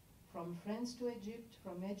 from France to Egypt,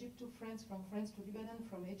 from Egypt to France, from France to Lebanon,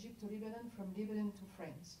 from Egypt to Lebanon, from Lebanon to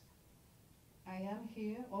France. I am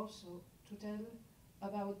here also to tell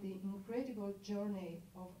about the incredible journey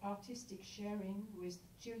of artistic sharing with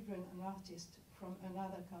children and artists from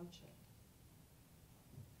another culture.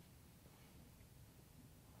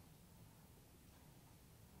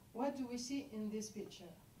 What do we see in this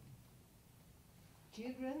picture?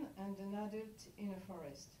 Children and an adult in a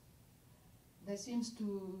forest. They seem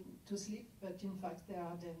to sleep, but in fact they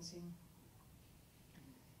are dancing.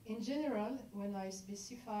 In general, when I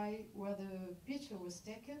specify where the picture was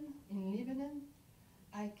taken, in Lebanon,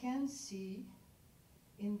 I can see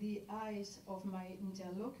in the eyes of my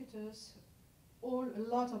interlocutors a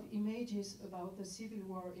lot of images about the civil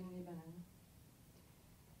war in Lebanon.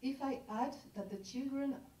 If I add that the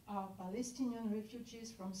children are Palestinian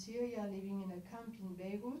refugees from Syria living in a camp in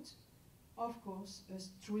Beirut, of course, a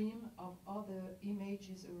stream of other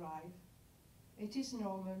images arrive. It is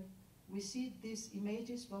normal. We see these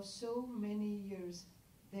images for so many years.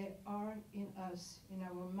 They are in us, in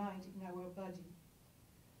our mind, in our body.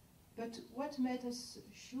 But what made us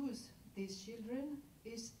choose these children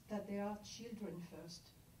is that they are children first.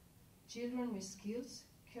 Children with skills,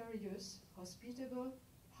 curious, hospitable,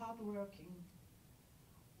 hardworking.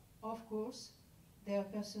 Of course, their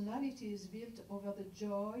personality is built over the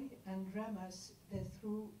joy and dramas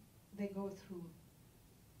they go through.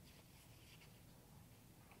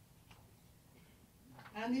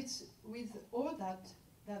 And it's with all that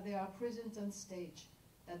they are present on stage,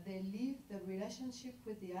 that they live the relationship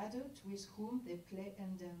with the adult with whom they play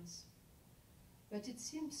and dance. But it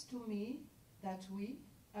seems to me that we,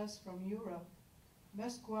 us from Europe,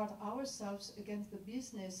 must guard ourselves against the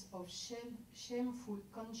business of shameful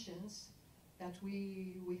conscience that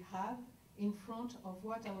we have in front of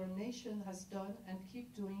what our nation has done and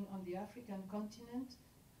keep doing on the African continent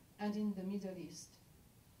and in the Middle East.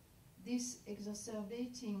 This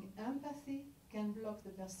exacerbating empathy can block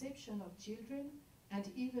the perception of children and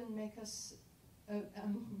even make us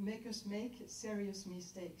make serious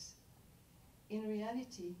mistakes. In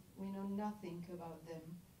reality, we know nothing about them,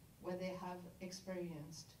 what they have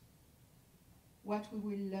experienced. What we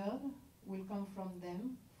will learn will come from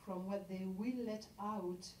them, from what they will let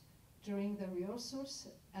out during the rehearsals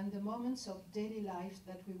and the moments of daily life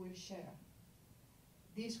that we will share.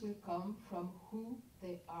 This will come from who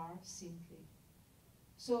they are simply.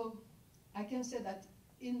 So I can say that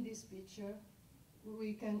in this picture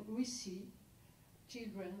we see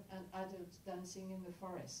children and adults dancing in the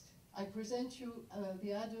forest. I present you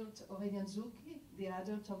the adult Aurélien Zouki, the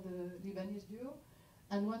adult of the Lebanese duo,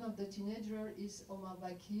 and one of the teenagers is Omar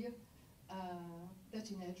Bakir, the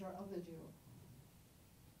teenager of the duo.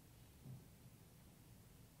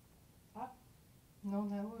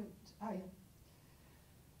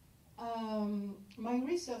 My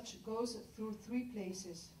research goes through three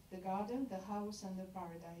places: the garden, the house, and the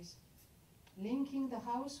paradise. Linking the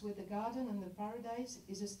house with the garden and the paradise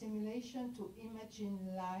is a stimulation to imagine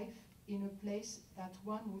life in a place that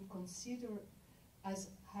one would consider as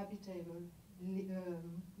habitable,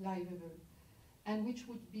 livable, and which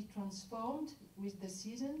would be transformed with the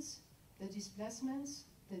seasons, the displacements,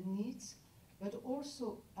 the needs, but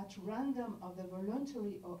also at random of the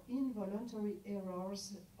voluntary or involuntary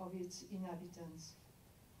errors of its inhabitants.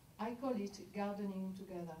 I call it gardening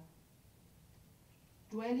together.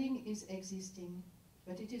 Dwelling is existing,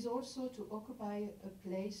 but it is also to occupy a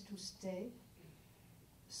place to stay,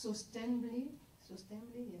 sustainably,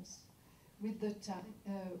 yes, with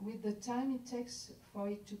the time it takes for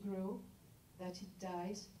it to grow, that it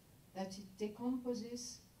dies, that it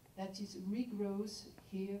decomposes, that it regrows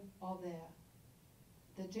here or there.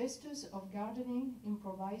 The gestures of gardening,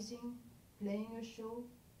 improvising, playing a show,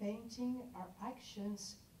 painting are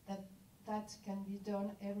actions that can be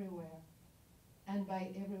done everywhere and by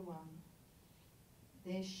everyone.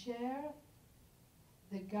 They share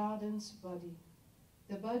the garden's body.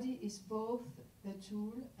 The body is both the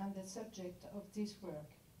tool and the subject of this work.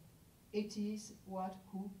 It is what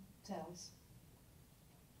who tells.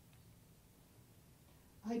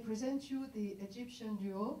 I present you the Egyptian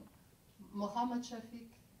duo, Mohammed Shafiq,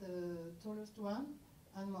 the tallest one,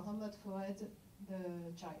 and Mohammed Fouad,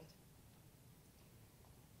 the child.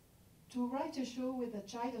 To write a show with a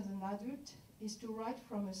child as an adult is to write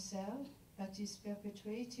from a cell that is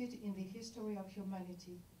perpetuated in the history of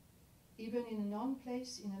humanity. Even in a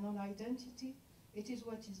non-place, in a non-identity, it is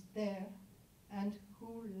what is there and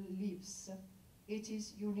who lives. It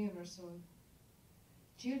is universal.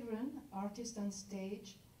 Children, artists on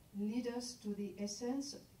stage, lead us to the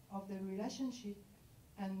essence of the relationship,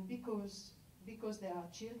 and because they are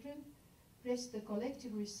children, place the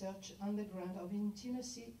collective research on the ground of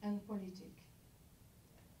intimacy and politic.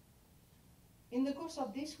 In the course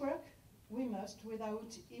of this work, we must,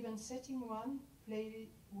 without even setting one, play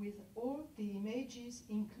with all the images,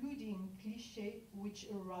 including clichés, which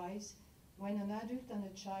arise when an adult and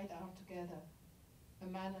a child are together. A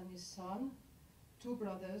man and his son, two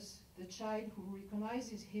brothers, the child who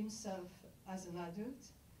recognizes himself as an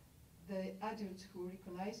adult, the adult who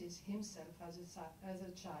recognizes himself as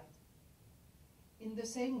a child. In the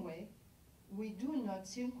same way, we do not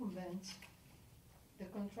circumvent the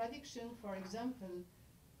contradiction, for example,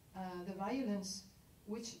 the violence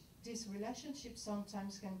which this relationship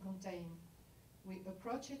sometimes can contain. We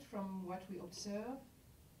approach it from what we observe,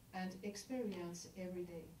 and experience every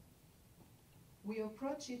day. We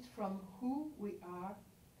approach it from who we are,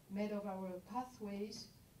 made of our pathways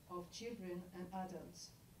of children and adults.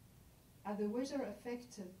 As the weather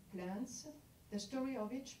affects plants, the story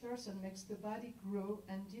of each person makes the body grow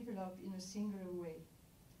and develop in a singular way.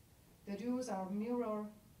 The duos are a mirror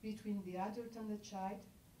between the adult and the child,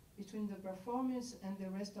 between the performers and the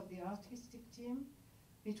rest of the artistic team,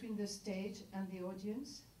 between the stage and the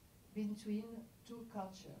audience, between two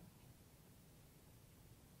cultures.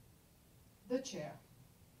 The chair.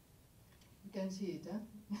 You can see it, huh?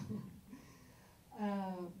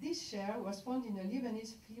 This chair was found in a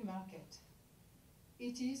Lebanese flea market.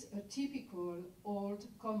 It is a typical, old,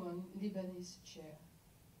 common Lebanese chair.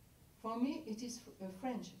 For me, it is a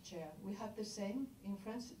French chair. We have the same. In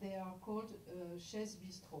France, they are called chaise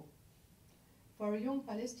bistrot. For a young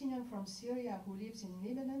Palestinian from Syria who lives in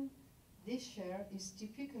Lebanon, this chair is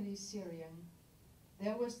typically Syrian.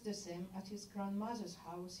 There was the same at his grandmother's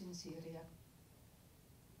house in Syria.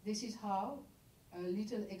 This is how, a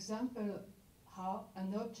little example, how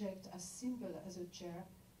an object as simple as a chair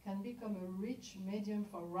can become a rich medium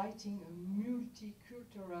for writing a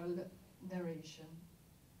multicultural narration.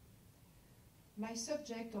 My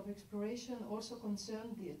subject of exploration also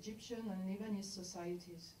concerned the Egyptian and Lebanese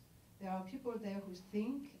societies. There are people there who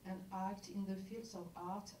think and act in the fields of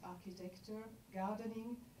art, architecture,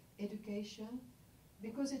 gardening, education,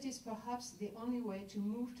 because it is perhaps the only way to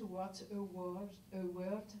move towards a world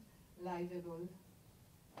livable.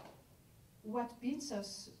 What binds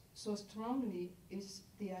us so strongly is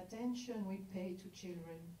the attention we pay to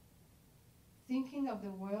children. Thinking of the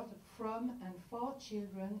world from and for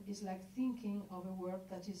children is like thinking of a world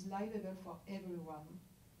that is livable for everyone.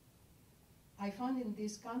 I found in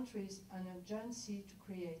these countries an urgency to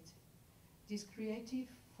create. This creative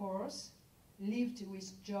force, lived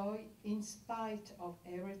with joy in spite of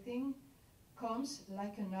everything, comes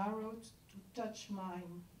like an arrow to touch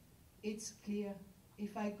mine. It's clear,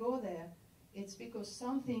 if I go there, it's because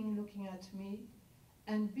something looking at me,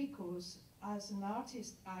 and because as an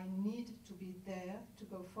artist I need to be there to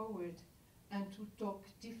go forward and to talk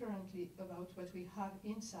differently about what we have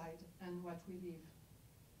inside and what we live.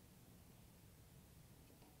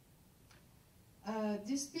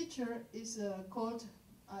 This picture is called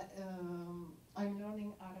I'm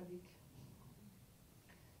Learning Arabic.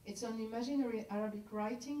 It's an imaginary Arabic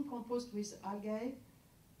writing composed with algae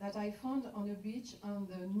that I found on a beach on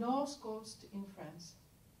the north coast in France.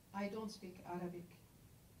 I don't speak Arabic.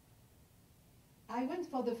 I went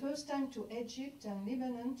for the first time to Egypt and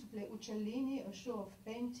Lebanon to play Uccellini, a show of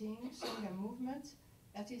painting, song and movement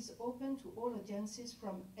that is open to all audiences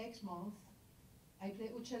from Exmouth. I play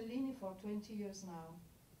Uccellini for 20 years now.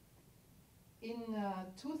 In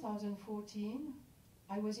 2014,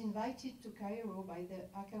 I was invited to Cairo by the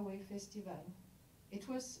Akaway Festival. It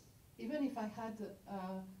was, even if I had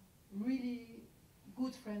really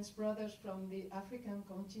good friends, brothers from the African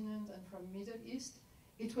continent and from Middle East,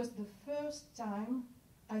 it was the first time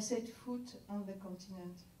I set foot on the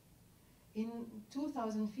continent. In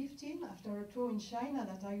 2015, after a tour in China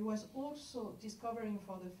that I was also discovering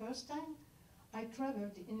for the first time, I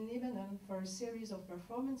traveled in Lebanon for a series of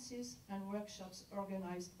performances and workshops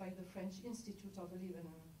organized by the French Institute of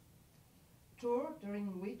Lebanon. Tour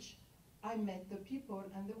during which I met the people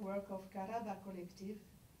and the work of Karaba Collective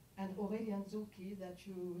and Aurélien Zouki that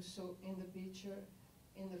you saw in the picture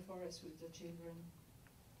in the forest with the children.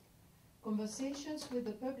 Conversations with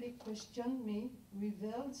the public questioned me,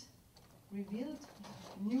 revealed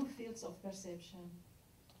new fields of perception.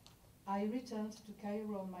 I returned to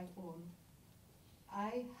Cairo on my own.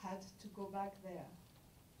 I had to go back there.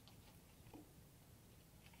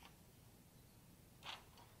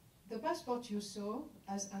 The passport you saw,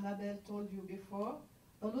 as Annabelle told you before,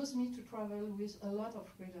 allows me to travel with a lot of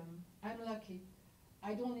freedom. I'm lucky.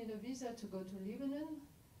 I don't need a visa to go to Lebanon,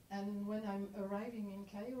 and when I'm arriving in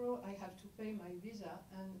Cairo, I have to pay my visa,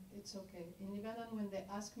 and it's okay. In Lebanon, when they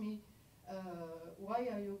ask me, why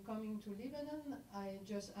are you coming to Lebanon? I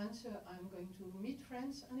just answer, I'm going to meet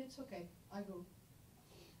friends, and it's okay, I go.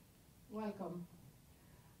 Welcome.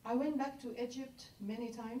 I went back to Egypt many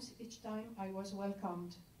times. Each time I was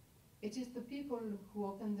welcomed. It is the people who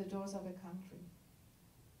open the doors of a country.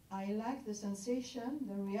 I like the sensation,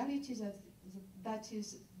 the reality that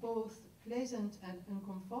is both pleasant and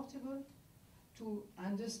uncomfortable, to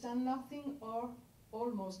understand nothing or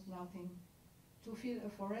almost nothing, to feel a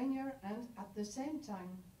foreigner and at the same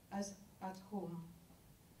time as at home.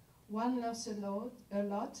 One learns a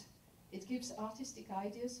lot. It gives artistic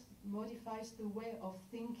ideas, modifies the way of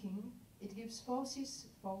thinking. It gives forces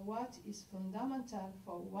for what is fundamental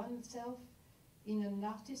for oneself in an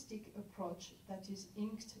artistic approach that is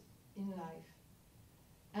inked in life.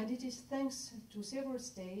 And it is thanks to several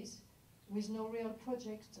stays with no real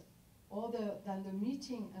project other than the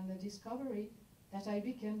meeting and the discovery that I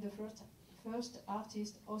became the first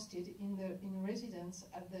artist hosted in residence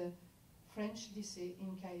at the French Lycée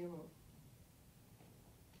in Cairo.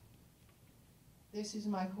 This is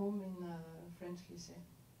my home in French Lycée.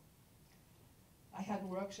 I had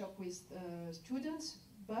workshop with students,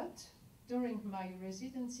 but during my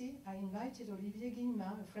residency, I invited Olivier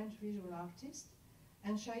Guillemin, a French visual artist,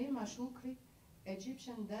 and Shaima Choukri,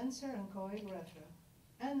 Egyptian dancer and choreographer.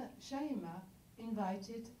 And Shaima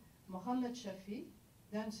invited Mohammed Shafi,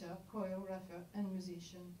 dancer, choreographer, and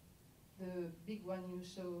musician, the big one you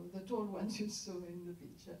saw, the tall one you saw in the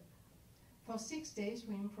picture. For 6 days,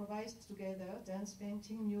 we improvised together, dance,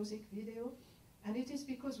 painting, music, video, and it is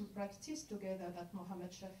because we practiced together that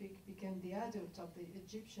Mohammed Shafiq became the adult of the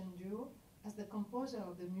Egyptian duo as the composer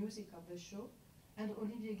of the music of the show, and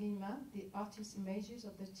Olivier Guillemin, the artist images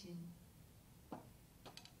of the team.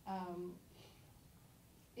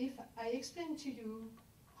 If I explain to you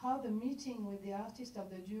how the meeting with the artist of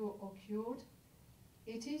the duo occurred,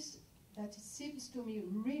 it is that it seems to me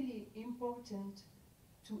really important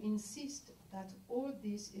to insist that all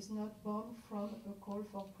this is not born from a call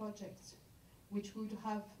for projects, which would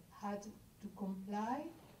have had to comply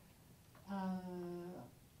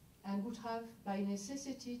and would have by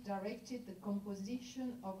necessity directed the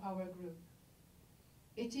composition of our group.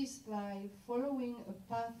 It is by following a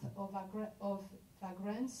path of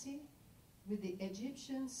vagrancy with the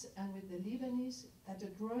Egyptians and with the Lebanese that the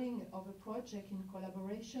drawing of a project in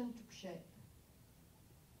collaboration took shape.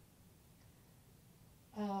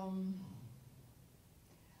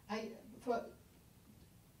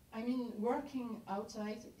 I mean, working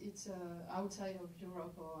outside, it's outside of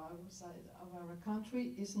Europe or outside of our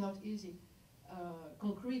country is not easy,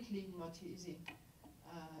 concretely not easy.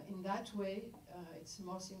 In that way, it's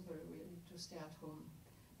more simple really to stay at home.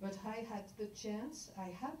 But I had the chance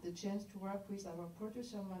to work with our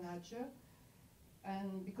producer manager,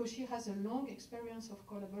 and because she has a long experience of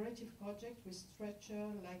collaborative projects with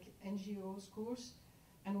structure like NGO schools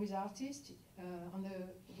and with artists on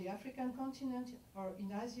the African continent or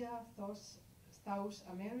in Asia, South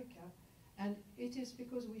America. And it is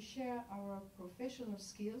because we share our professional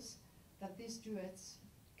skills that these duets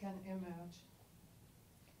can emerge.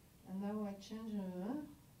 And now I change,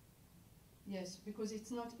 yes, because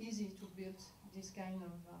it's not easy to build this kind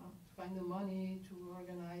of, to find the money, to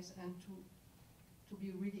organize, and to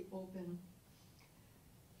be really open.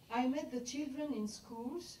 I met the children in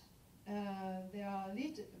schools. They are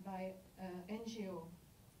led by NGO.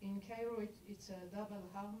 In Cairo, it's a double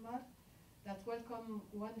harmal that welcome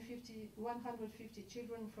 150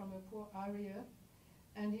 children from a poor area.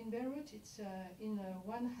 And in Beirut, it's in a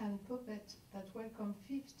one-hand puppet that welcome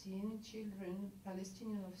 15 children,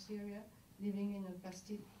 Palestinian of Syria, living in a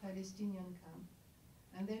Palestinian camp.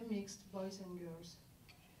 And they're mixed boys and girls.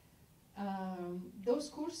 Those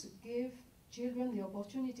schools give children the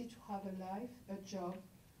opportunity to have a life, a job,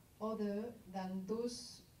 other than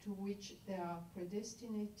those to which they are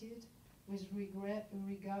predestinated with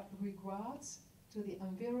regards to the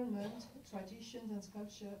environment, traditions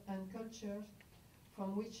and cultures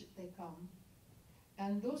from which they come.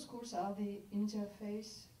 And those schools are the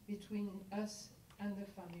interface between us and the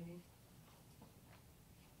family.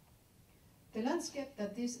 The landscape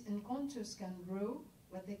that these encounters can grow,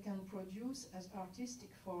 what they can produce as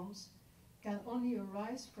artistic forms, can only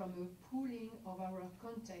arise from a pooling of our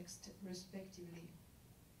context respectively,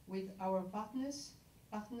 with our partners,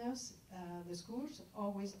 the schools,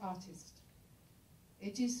 or with artists.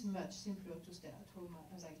 It is much simpler to stay at home,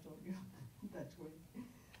 as I told you, that way.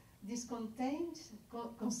 This constraint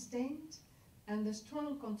and the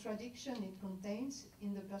strong contradiction it contains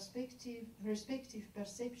in the respective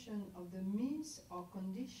perception of the means or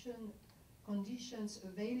conditions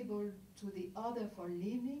available to the other for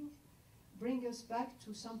living bring us back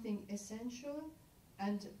to something essential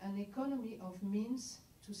and an economy of means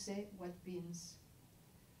to say what means.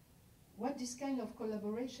 What this kind of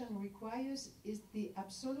collaboration requires is the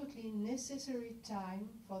absolutely necessary time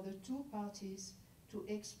for the two parties to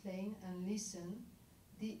explain and listen,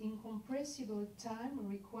 the incompressible time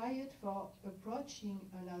required for approaching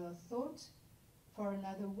another thought, for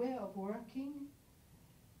another way of working.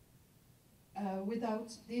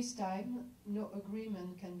 Without this time, no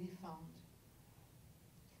agreement can be found.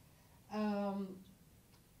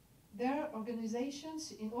 There are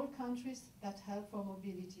organizations in all countries that help for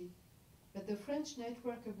mobility, but the French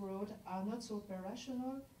network abroad are not so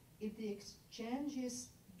operational if the exchanges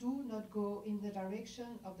do not go in the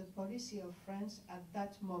direction of the policy of France at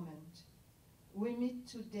that moment. We meet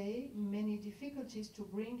today many difficulties to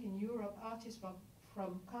bring in Europe artists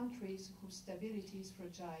from countries whose stability is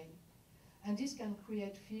fragile. And this can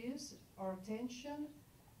create fears or tension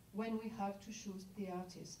when we have to choose the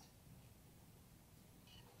artist.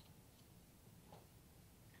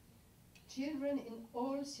 Children in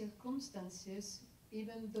all circumstances,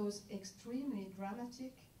 even those extremely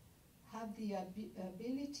dramatic, have the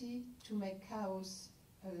ability to make chaos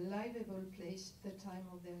a livable place at the time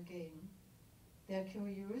of their game. Their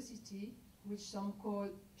curiosity, which some call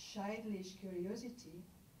childish curiosity,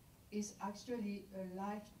 is actually a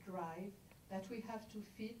life drive that we have to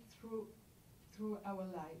feed through our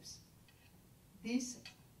lives. This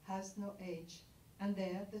has no age, and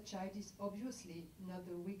there the child is obviously not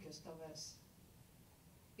the weakest of us.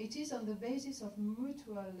 It is on the basis of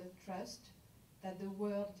mutual trust that the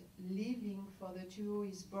word living for the duo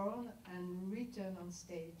is born and written on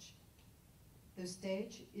stage. The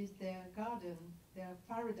stage is their garden, their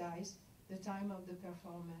paradise, the time of the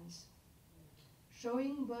performance.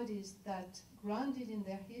 Showing bodies that, grounded in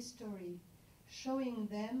their history, showing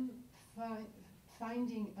them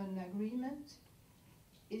finding an agreement,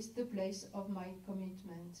 is the place of my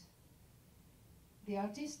commitment. The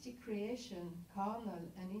artistic creation, carnal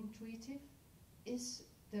and intuitive, is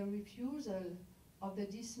the refusal of the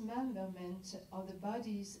dismemberment of the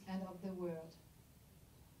bodies and of the world.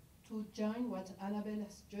 To join what Annabelle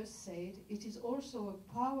has just said, it is also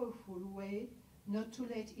a powerful way not to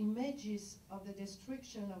let images of the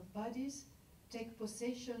destruction of bodies take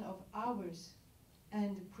possession of ours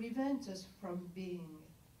and prevent us from being.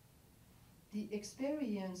 The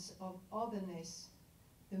experience of otherness,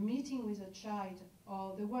 the meeting with a child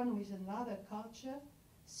or the one with another culture,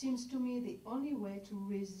 seems to me the only way to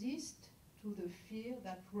resist to the fear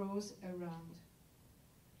that grows around.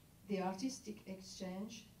 The artistic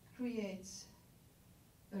exchange creates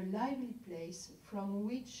a lively place from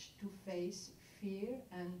which to face fear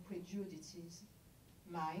and prejudices.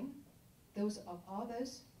 Mine, those of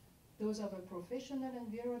others, those of a professional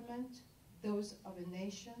environment, those of a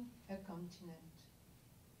nation, a continent.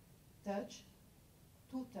 Touch,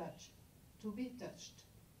 to be touched.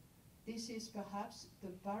 This is perhaps the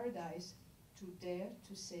paradise to dare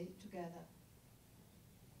to say together.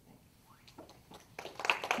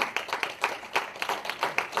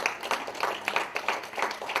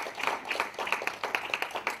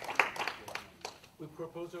 We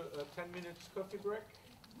propose a 10 minutes coffee break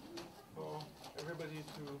for everybody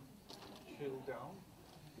to chill down.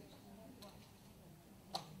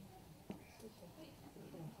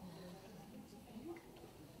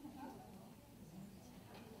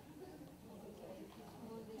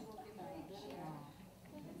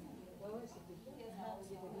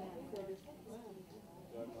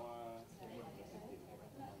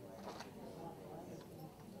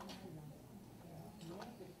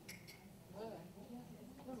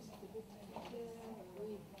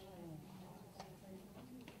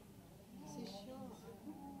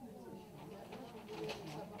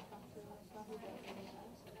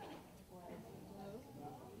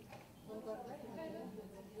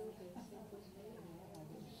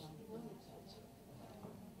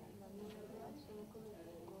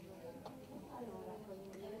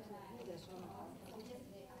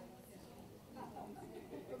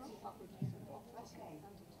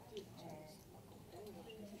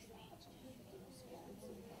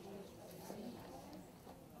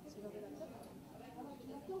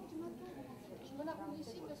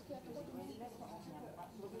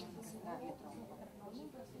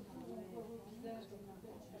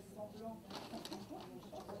 Blanc.